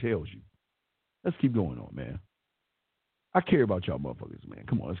fuck she tells you. Let's keep going on, man. I care about y'all motherfuckers, man.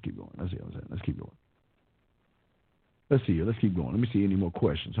 Come on, let's keep going. Let's see what I'm saying. Let's keep going. Let's see here. Let's keep going. Let me see any more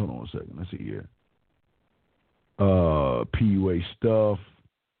questions. Hold on a second. Let's see here. PUA stuff.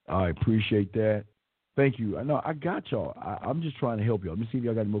 I appreciate that. Thank you. I know I got y'all. I'm just trying to help y'all. Let me see if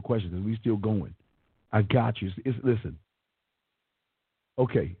y'all got any more questions. We still going. I got you. Listen.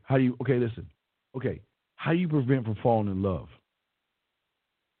 Okay. Listen. Okay. How do you prevent from falling in love?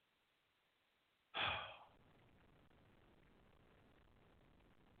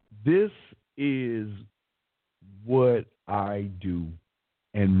 This is what I do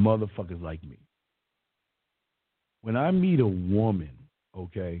and motherfuckers like me. When I meet a woman,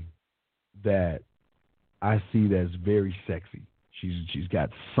 okay, that I see that's very sexy, she's got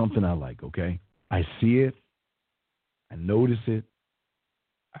something I like, okay? I see it, I notice it,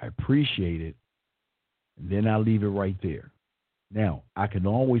 I appreciate it, and then I leave it right there. Now, I can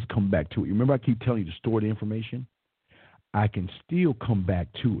always come back to it. You remember I keep telling you to store the information? I can still come back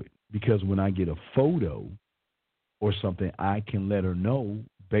to it because when I get a photo or something, I can let her know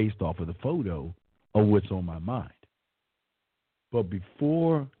based off of the photo of what's on my mind. But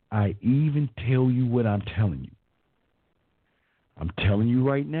before I even tell you what I'm telling you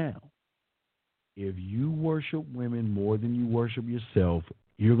right now, if you worship women more than you worship yourself,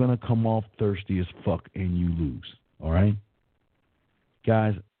 you're going to come off thirsty as fuck and you lose. All right?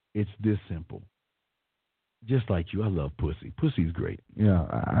 Guys, it's this simple. Just like you, I love pussy. Pussy's great. You know,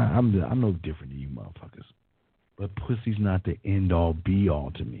 I'm no different than you motherfuckers. But pussy's not the end-all,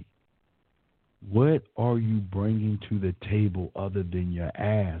 be-all to me. What are you bringing to the table other than your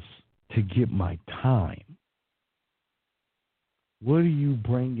ass to get my time? What are you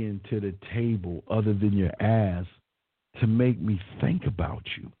bringing to the table other than your ass to make me think about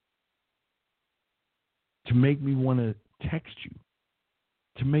you? To make me want to text you?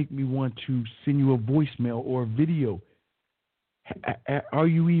 To make me want to send you a voicemail or a video? Are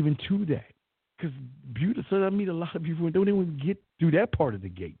you even to that? Because so I meet a lot of people who don't even get through that part of the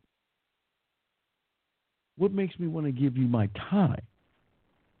gate. What makes me want to give you my time?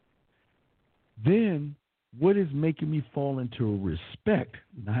 Then, what is making me fall into respect,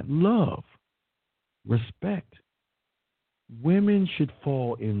 not love? Respect. Women should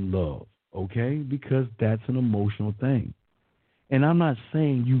fall in love, okay? Because that's an emotional thing. And I'm not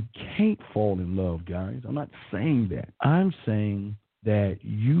saying you can't fall in love, guys. I'm not saying that. I'm saying that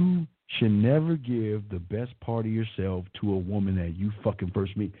you should never give the best part of yourself to a woman that you fucking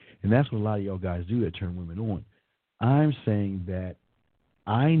first meet. And that's what a lot of y'all guys do that turn women on. I'm saying that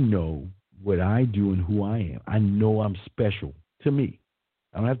I know what I do and who I am. I know I'm special to me.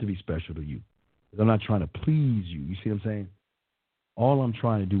 I don't have to be special to you. I'm not trying to please you. You see what I'm saying? All I'm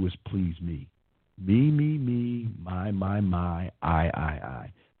trying to do is please me. Me, my,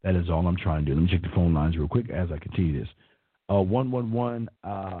 I. That is all I'm trying to do. Let me check the phone lines real quick as I continue this. 111,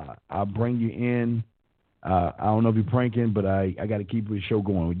 I'll bring you in. I don't know if you're pranking, but I got to keep the show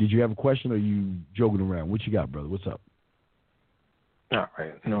going. Did you have a question or are you joking around? What you got, brother? What's up? All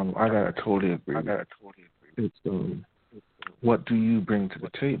right. No, I got to totally agree. It's, what do you bring to the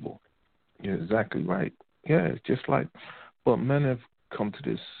table? You're exactly right. Yeah, it's just like, but men have come to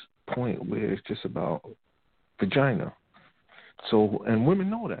this point where it's just about vagina. So, and women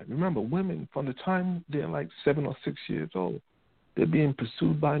know that. Remember, women, from the time they're like 7 or 6 years old, they're being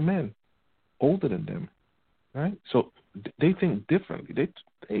pursued by men older than them, right? So they think differently.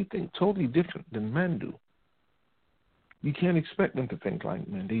 They think totally different than men do. You can't expect them to think like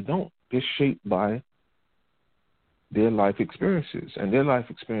men. They don't. They're shaped by their life experiences. And their life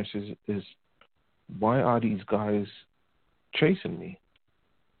experiences is, why are these guys chasing me?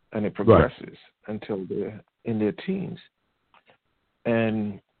 And it progresses until they're in their teens.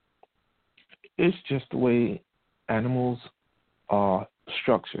 And it's just the way animals are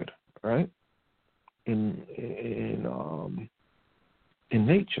structured, right? In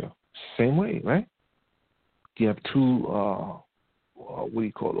nature, same way, right? You have two, what do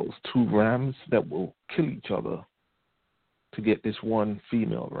you call those? Two rams that will kill each other to get this one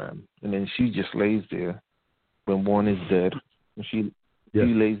female ram, and then she just lays there when one is dead, and she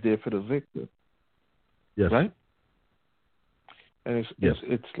lays there for the victor. Yes. Right. And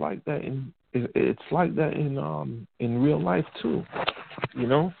it's like that in real life too, you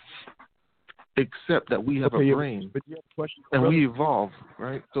know. Except that we have a brain, but you have a question, and brother? we evolve,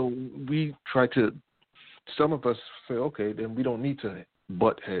 right? So we try to. Some of us say, okay, then we don't need to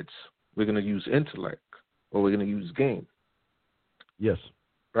butt heads. We're going to use intellect, or we're going to use game. Yes.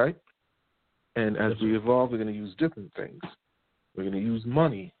 Right. And as we evolve, we're going to use different things. We're going to use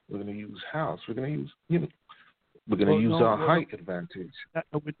money. We're going to use house. We're going to use, we're going to use our height advantage.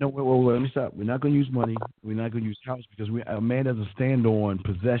 No, wait, let me stop. We're not going to use money. We're not going to use house because a man doesn't stand on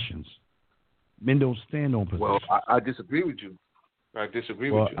possessions. Men don't stand on possessions. Well, I disagree with you. I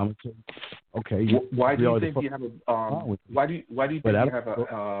disagree with you. Okay. Why do you think you have a? Why do you think you have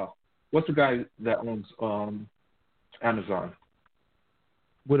a? What's the guy that owns Amazon?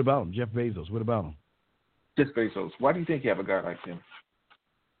 What about him? Jeff Bezos. What about him? Jeff Bezos. Why do you think you have a guy like him?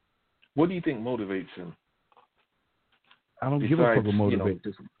 What do you think motivates him? I don't give a fuck what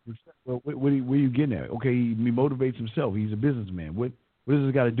motivates. Well, where are you getting at? Okay, he motivates himself. He's a businessman. What does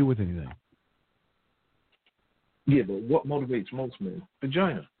this got to do with anything? Yeah, but what motivates most men?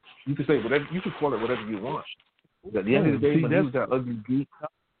 Vagina. You can say whatever. You can call it whatever you want. At the end of the day, when he was that ugly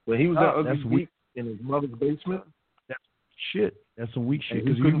geek, in his mother's basement, that's shit. That's some weak shit.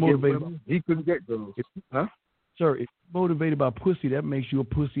 Because he couldn't get girls. Huh? Sir, if you're motivated by pussy, that makes you a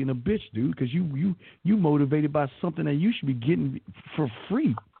pussy and a bitch, dude. Because you motivated by something that you should be getting for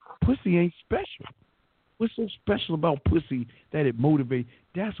free. Pussy ain't special. What's so special about pussy that it motivates?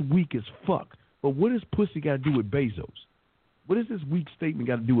 That's weak as fuck. But what does pussy got to do with Bezos? What does this weak statement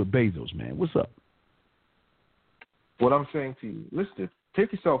got to do with Bezos, man? What's up? What I'm saying to you, listen,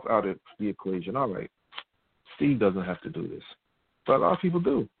 take yourself out of the equation. All right, Steve doesn't have to do this, but a lot of people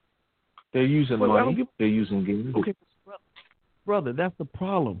do. They're using money. They're using games. Okay, brother, that's the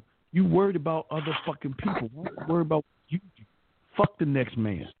problem. You worried about other fucking people. Don't worry about you. Fuck the next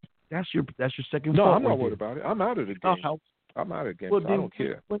man. That's your second. No, I'm not worried about it. I'm out of the game. I'm out of the game. Well, so I don't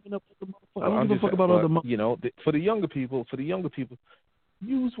care. I don't give a fuck about other. For the younger people,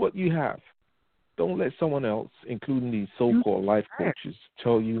 use what you have. Don't let someone else, including these so-called life coaches,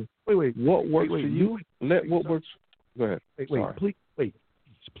 tell you what works for you. Let what works. Go ahead.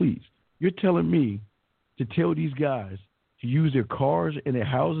 Please. You're telling me to tell these guys to use their cars and their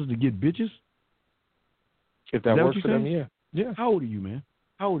houses to get bitches? If that works for them, yeah. Yeah. How old are you, man?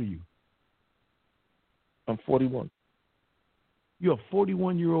 How old are you? I'm 41. You're a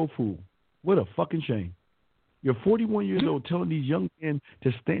 41-year-old fool. What a fucking shame. You're 41 years old telling these young men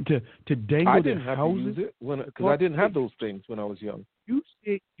to dangle their houses. I didn't have to use it because I didn't have those things when I was young. You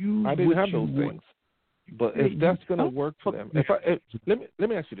said I didn't have those things. But if that's going to work for them, let me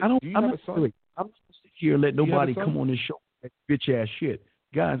ask you this: do you have a son? I'm not going to sit here and let nobody come on this show that bitch ass shit,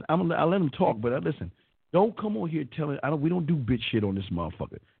 guys. I'll let them talk, but listen. Don't come on here telling. We don't do bitch shit on this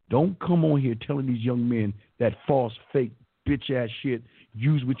motherfucker. Don't come on here telling these young men that false, fake, bitch ass shit.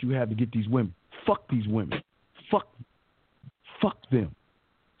 Use what you have to get these women. Fuck these women. Fuck them.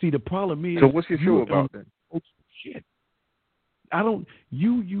 See, the problem is. So what's your show about then? Shit.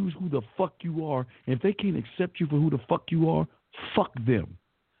 You use who the fuck you are, and if they can't accept you for who the fuck you are, fuck them.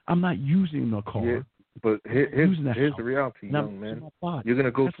 I'm not using a car. Yeah, but here's the reality, young man. You're going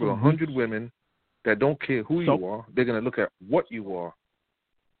to go through 100 women that don't care who you are. They're going to look at what you are.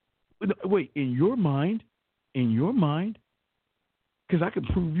 Wait, in your mind, because I can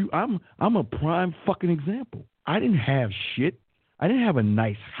prove you, I'm a prime fucking example. I didn't have shit. I didn't have a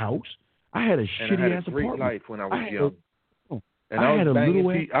nice house. I had a shitty ass apartment. Life when I was young.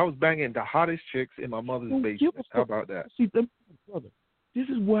 I was banging the hottest chicks in my mother's basement. How about that? See, brother, this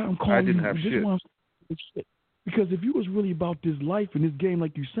is why I'm calling you. I didn't have shit. Because if you was really about this life and this game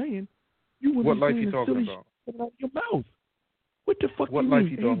like you're saying, you wouldn't be saying this silly shit out of your mouth. What the fuck what you life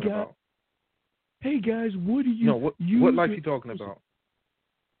mean? You talking about? Hey guys, what do you? No, what life you talking about?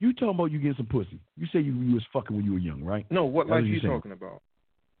 You talking about you getting some pussy? You say you was fucking when you were young, right? No, what life you talking about?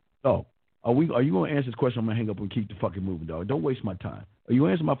 Oh, are you gonna answer this question? I'm gonna hang up and keep the fucking moving, dog. Don't waste my time. Are you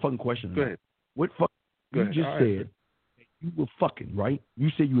answering my fucking question? Go ahead. What fuck? You just said you were fucking, right?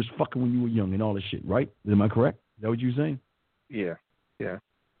 You said you was fucking when you were young and all this shit, right? Am I correct? Is that what you're saying? Yeah. Yeah.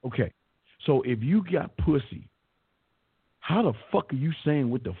 Okay. So if you got pussy, how the fuck are you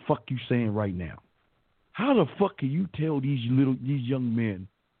saying what the fuck you saying right now? How the fuck can you tell these young men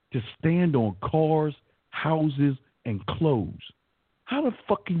to stand on cars, houses, and clothes? How the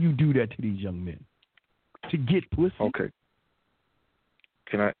fuck can you do that to these young men? To get pussy? Okay.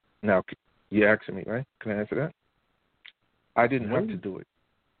 Now, you're asking me, right? Can I answer that? I didn't have to do it.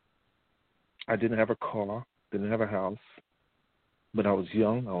 I didn't have a car, didn't have a house, but I was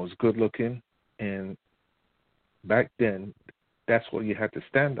young, I was good looking, and back then, that's what you had to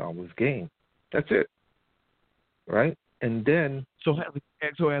stand on was game. That's it. Right? And then So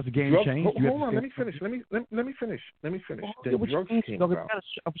has the game changed? Hold on, let me finish. Let me finish. Then drugs came about.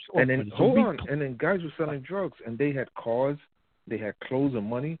 And then hold on. And then guys were selling drugs and they had cars, they had clothes and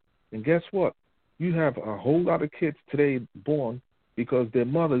money. And guess what? You have a whole lot of kids today born because their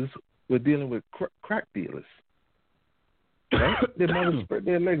mothers were dealing with crack dealers. Right? Their mothers spread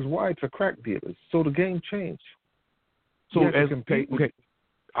their legs wide for crack dealers. So the game changed. So as okay.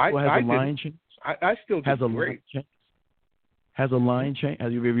 I still has a great. Has a lion change?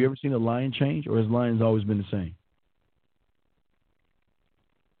 Have you ever seen a lion change, or has lions always been the same?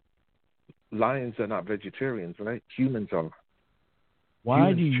 Lions are not vegetarians, right? Humans are.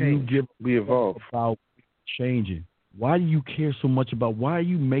 Why do you give we evolve about changing? Why do you care so much about? Why are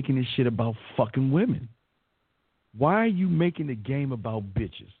you making this shit about fucking women? Why are you making the game about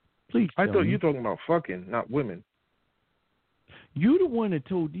bitches? Please tell me. I thought you were talking about fucking, not women. You the one that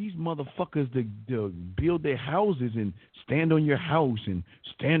told these motherfuckers to build their houses and stand on your house and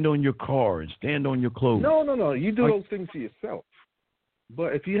stand on your car and stand on your clothes. No. You do those things to yourself.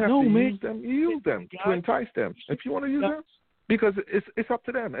 But if you have to use them, you use them to entice them. If you want to use them, because it's up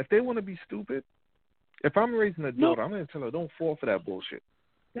to them. If they want to be stupid, if I'm raising a daughter, I'm going to tell her, don't fall for that bullshit.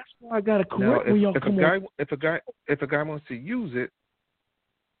 That's why I got to correct when y'all come on. If a guy wants to use it,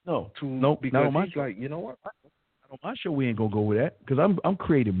 because he's like, you know what? On my show, we ain't gonna go with that because I'm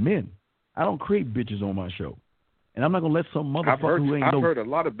creating men. I don't create bitches on my show, and I'm not gonna let some motherfucker I've heard a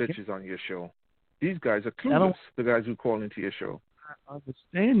lot of bitches on your show. These guys are clueless. The guys who call into your show. I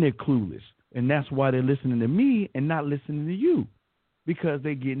understand they're clueless, and that's why they're listening to me and not listening to you because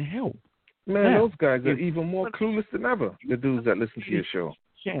they're getting help. Man, those guys are even more clueless than ever. The dudes that listen to your show.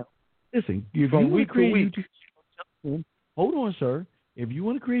 Listen, if from you week to week. Hold on, sir. If you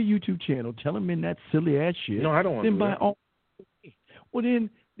want to create a YouTube channel, tell them in that silly ass shit. No, I don't want to do that. Well, then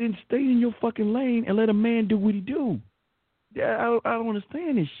stay in your fucking lane and let a man do what he do. Yeah, I don't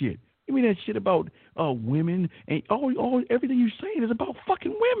understand this shit. You mean that shit about women and all everything you're saying is about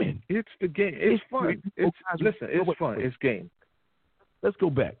fucking women. It's the game. It's fun. It's fun. It's game. Let's go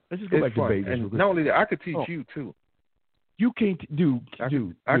back. Let's just go back to Bezos. And not only that, I could teach you too. You can't do. I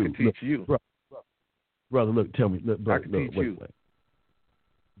could teach you, brother. Look, tell me. Look, brother, I could teach you. Wait.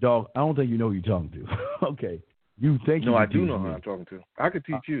 Dog, I don't think you know who you're talking to. Okay. You think No, I do know who I'm talking to. I could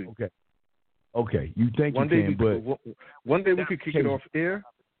teach you. Okay. You think one you can, but... One day we could kick it off air,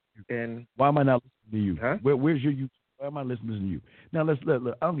 and... Why am I not listening to you? Huh? Where's your YouTube? Why am I listening to you? Now, look,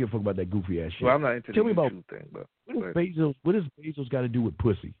 I don't give a fuck about that goofy-ass shit. Well, I'm not into Tell the me YouTube about, thing, but... What does Bezos got to do with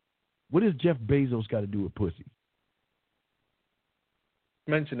pussy? What does Jeff Bezos got to do with pussy?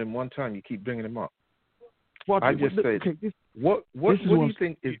 Mention him one time, you keep bringing him up. What do you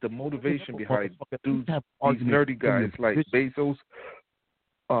think is the motivation behind these nerdy guys like Bezos,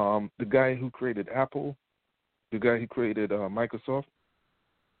 the guy who created Apple, the guy who created Microsoft?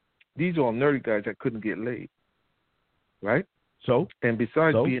 These are all nerdy guys that couldn't get laid, right? And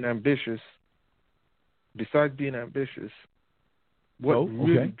besides being ambitious, what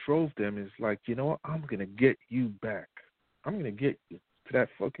really drove them is like, you know what? I'm gonna get you back. I'm gonna get you to that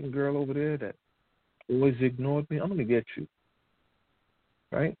fucking girl over there that always ignored me. I'm going to get you.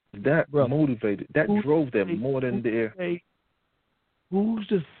 Right? That motivated. That drove them more than their... Who's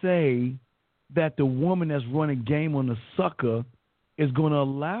to say that the woman that's running game on the sucker is going to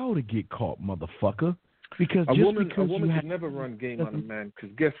allow to get caught, motherfucker? Because a woman can never run game on a man,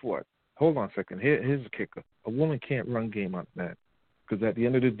 because guess what? Hold on a second. Here's the kicker. A woman can't run game on a man, because at the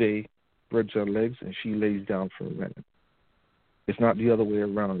end of the day, birds are legs, and she lays down for a man. It's not the other way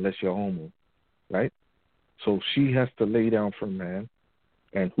around unless you're homo, right? So she has to lay down for a man,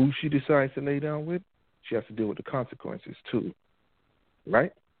 and who she decides to lay down with, she has to deal with the consequences too,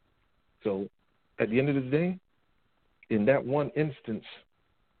 right? So at the end of the day, in that one instance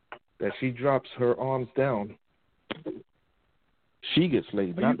that she drops her arms down, she gets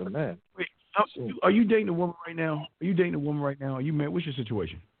laid, not the man. Wait, are you dating a woman right now? Are you you married? What's your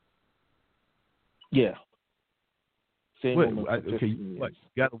situation? Yeah. You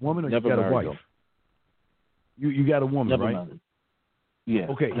got a woman or you got a wife? Them. You got a woman, never right? Married. Yeah.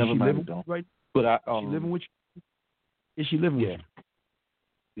 Okay. Is she living with you right? But is she living with you? Is she living with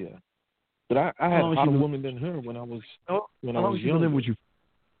you? Yeah. But I had a hotter woman than her when I was young. Living with you?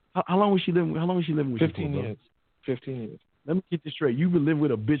 How long was she living? How long was she living with 15 you? Years. 15 years. Let me get this straight. You've been living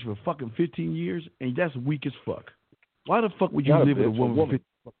with a bitch for fucking 15 years, and that's weak as fuck. Why the fuck would you live with a woman for 15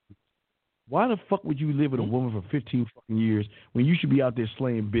 years? Why the fuck would you live with a woman for 15 fucking years when you should be out there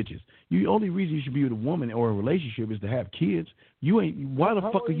slaying bitches? The only reason you should be with a woman or a relationship is to have kids. You ain't. Why the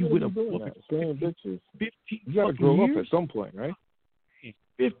fuck are you with a woman? Slaying bitches. 15 you gotta grow years? up at some point, right?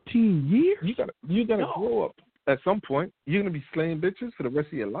 15 years? You gotta grow up at some point. You're gonna be slaying bitches for the rest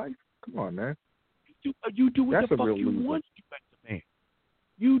of your life. Come on, man. You do what That's the fuck you want to do as a man.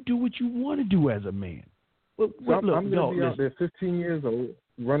 You do what you want to do as a man. I'm going to be out there 15 years old,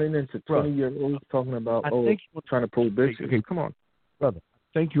 running into 20-year-olds talking about, trying to pull bitches. Okay, come on. Brother,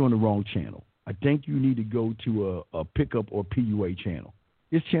 I think you're on the wrong channel. I think you need to go to a pickup or PUA channel.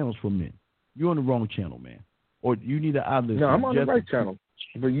 This channel's for men. You're on the wrong channel, man. Or you need to either... No, I'm on the right channel.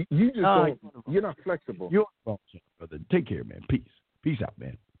 But you just don't... You're not flexible. You're on the wrong channel, brother. Take care, man. Peace. Peace out,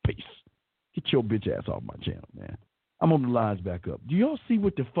 man. Peace. Get your bitch ass off my channel, man. I'm on the lines back up. Do y'all see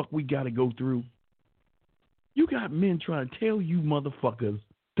what the fuck we got to go through? You got men trying to tell you motherfuckers,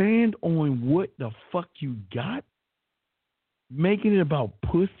 stand on what the fuck you got, making it about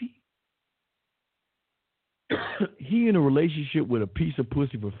pussy. He in a relationship with a piece of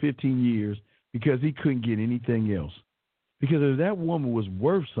pussy for 15 years because he couldn't get anything else. Because if that woman was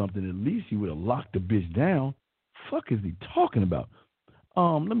worth something, at least he would have locked the bitch down. Fuck is he talking about?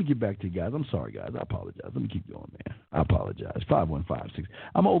 Let me get back to you guys. I'm sorry, guys. I apologize. Let me keep going, man. I apologize. 5156.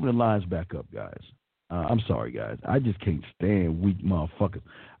 I'm going to open the lines back up, guys. I'm sorry, guys. I just can't stand weak motherfuckers.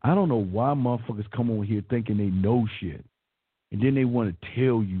 I don't know why motherfuckers come on here thinking they know shit, and then they want to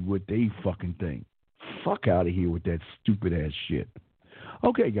tell you what they fucking think. Fuck out of here with that stupid ass shit.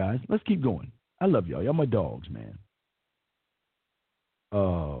 Okay, guys, let's keep going. I love y'all. Y'all my dogs, man.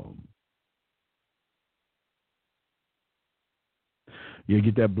 Yeah,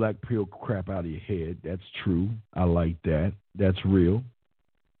 get that black pill crap out of your head. That's true. I like that. That's real.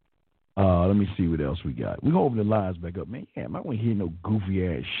 Let me see what else we got. We're going to open the lines back up. Man, yeah, I don't want to hear no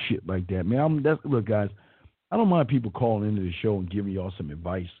goofy-ass shit like that. Man, look, guys, I don't mind people calling into the show and giving y'all some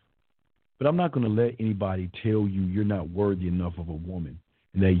advice, but I'm not going to let anybody tell you you're not worthy enough of a woman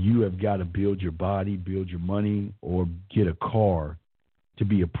and that you have got to build your body, build your money, or get a car to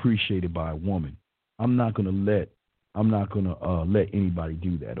be appreciated by a woman. I'm not going to let anybody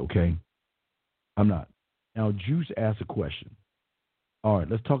do that, okay? I'm not. Now, Juice asked a question. All right,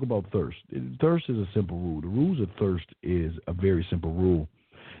 let's talk about thirst. Thirst is a simple rule. The rules of thirst is a very simple rule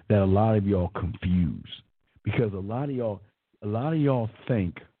that a lot of y'all confuse, because a lot of y'all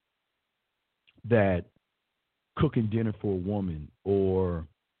think that cooking dinner for a woman or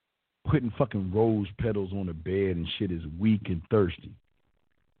putting fucking rose petals on the bed and shit is weak and thirsty.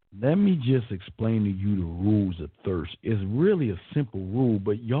 Let me just explain to you the rules of thirst. It's really a simple rule,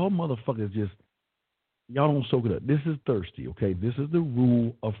 but y'all motherfuckers y'all don't soak it up. This is thirsty, okay? This is the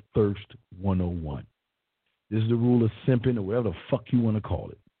rule of thirst 101. This is the rule of simping or whatever the fuck you want to call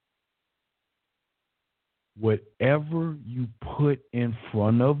it. Whatever you put in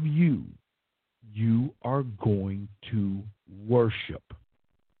front of you, you are going to worship.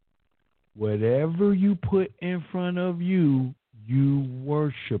 Whatever you put in front of you, you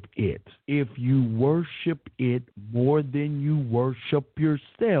worship it. If you worship it more than you worship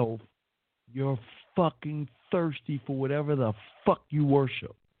yourself, you're fucking thirsty for whatever the fuck you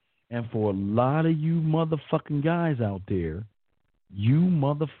worship. And for a lot of you motherfucking guys out there, you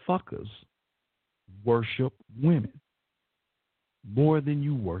motherfuckers worship women more than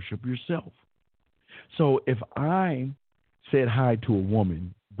you worship yourself. So if I said hi to a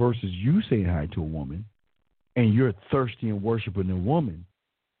woman versus you saying hi to a woman, and you're thirsty and worshiping a woman,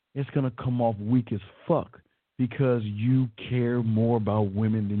 it's going to come off weak as fuck because you care more about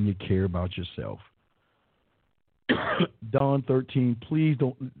women than you care about yourself. Don 13, please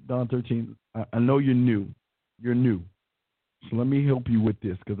don't. Don 13, I know you're new. You're new. So let me help you with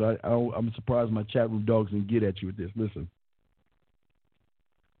this because I'm surprised my chat room dogs didn't get at you with this. Listen.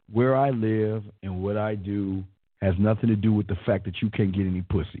 Where I live and what I do has nothing to do with the fact that you can't get any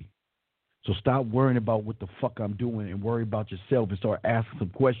pussy. So stop worrying about what the fuck I'm doing and worry about yourself and start asking some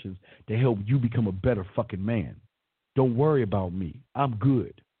questions to help you become a better fucking man. Don't worry about me. I'm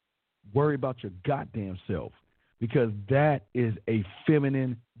good. Worry about your goddamn self because that is a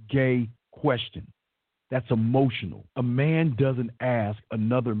feminine, gay question. That's emotional. A man doesn't ask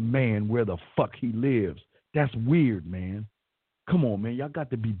another man where the fuck he lives. That's weird, man. Come on, man. Y'all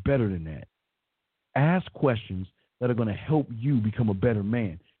got to be better than that. Ask questions that are going to help you become a better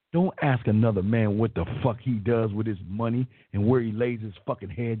man. Don't ask another man what the fuck he does with his money and where he lays his fucking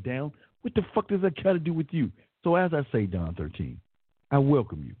head down. What the fuck does that got to do with you? So as I say, Don 13, I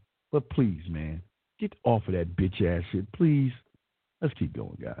welcome you. But please, man, get off of that bitch ass shit. Please. Let's keep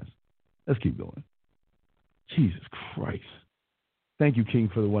going, guys. Let's keep going. Jesus Christ. Thank you, King,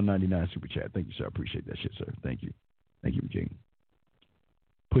 for the $1.99 super chat. Thank you, sir. I appreciate that shit, sir. Thank you. Thank you, King.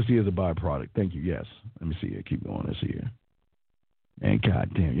 Pussy is a byproduct. Thank you. Yes. Let me see here. Keep going. Let's see here. Man,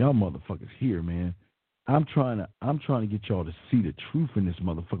 goddamn, y'all motherfuckers here, man. I'm trying to get y'all to see the truth in this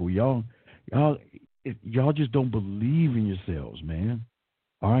motherfucker. Y'all just don't believe in yourselves, man.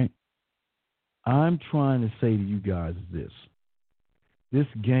 All right. I'm trying to say to you guys this. This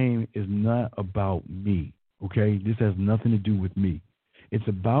game is not about me. Okay? This has nothing to do with me. It's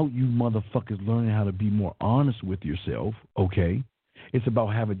about you motherfuckers learning how to be more honest with yourself. Okay? It's about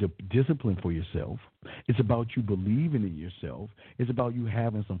having discipline for yourself. It's about you believing in yourself. It's about you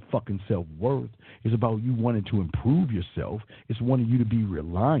having some fucking self-worth. It's about you wanting to improve yourself. It's wanting you to be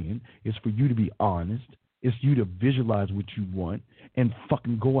reliant. It's for you to be honest. It's you to visualize what you want and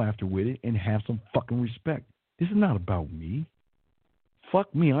fucking go after with it and have some fucking respect. This is not about me.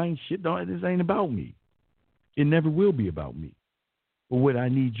 Fuck me. I ain't shit. This ain't about me. It never will be about me. But what I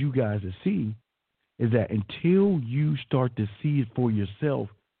need you guys to see is that until you start to see it for yourself,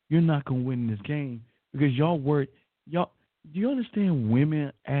 you're not going to win this game because y'all worried. Y'all, do you understand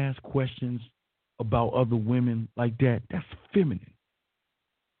women ask questions about other women like that? That's feminine.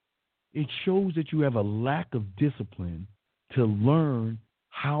 It shows that you have a lack of discipline to learn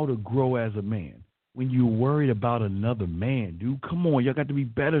how to grow as a man. When you're worried about another man, dude, come on. Y'all got to be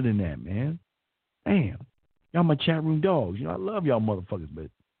better than that, man. Damn. Y'all my chat room dogs. You know, I love y'all motherfuckers, but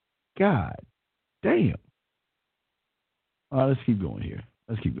God damn. All right, let's keep going here.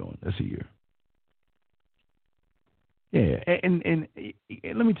 Let's keep going. Let's see here. Yeah, and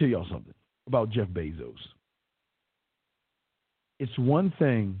let me tell y'all something about Jeff Bezos. It's one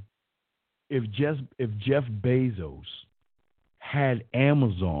thing if Jeff Bezos had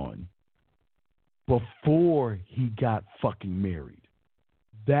Amazon before he got fucking married.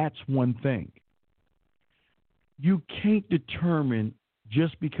 That's one thing. You can't determine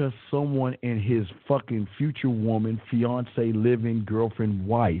just because someone and his fucking future woman, fiance, living girlfriend,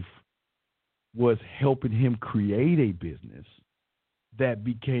 wife was helping him create a business that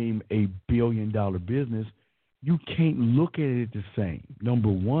became a $1 billion business. You can't look at it the same. Number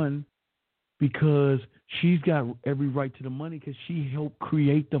one, because she's got every right to the money because she helped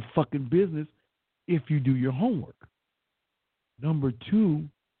create the fucking business if you do your homework. Number two,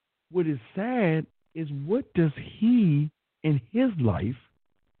 what is sad is what does he in his life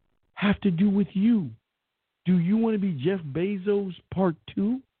have to do with you? Do you want to be Jeff Bezos part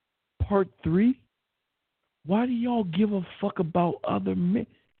 2, part 3? Why do y'all give a fuck about other men?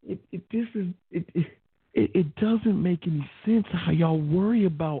 It doesn't make any sense how y'all worry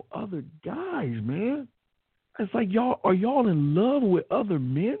about other guys, man. It's like are y'all in love with other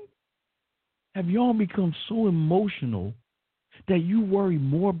men? Have y'all become so emotional that you worry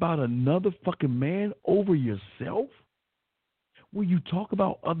more about another fucking man over yourself? Will you talk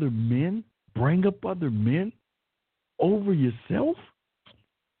about other men, bring up other men over yourself?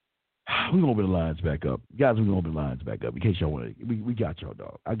 We're going to open the lines back up. Guys, we're going to open the lines back up in case y'all want to. We got y'all,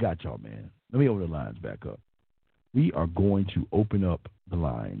 dog. I got y'all, man. Let me open the lines back up. We are going to open up the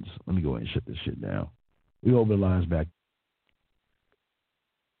lines. Let me go ahead and shut this shit down. We open the lines back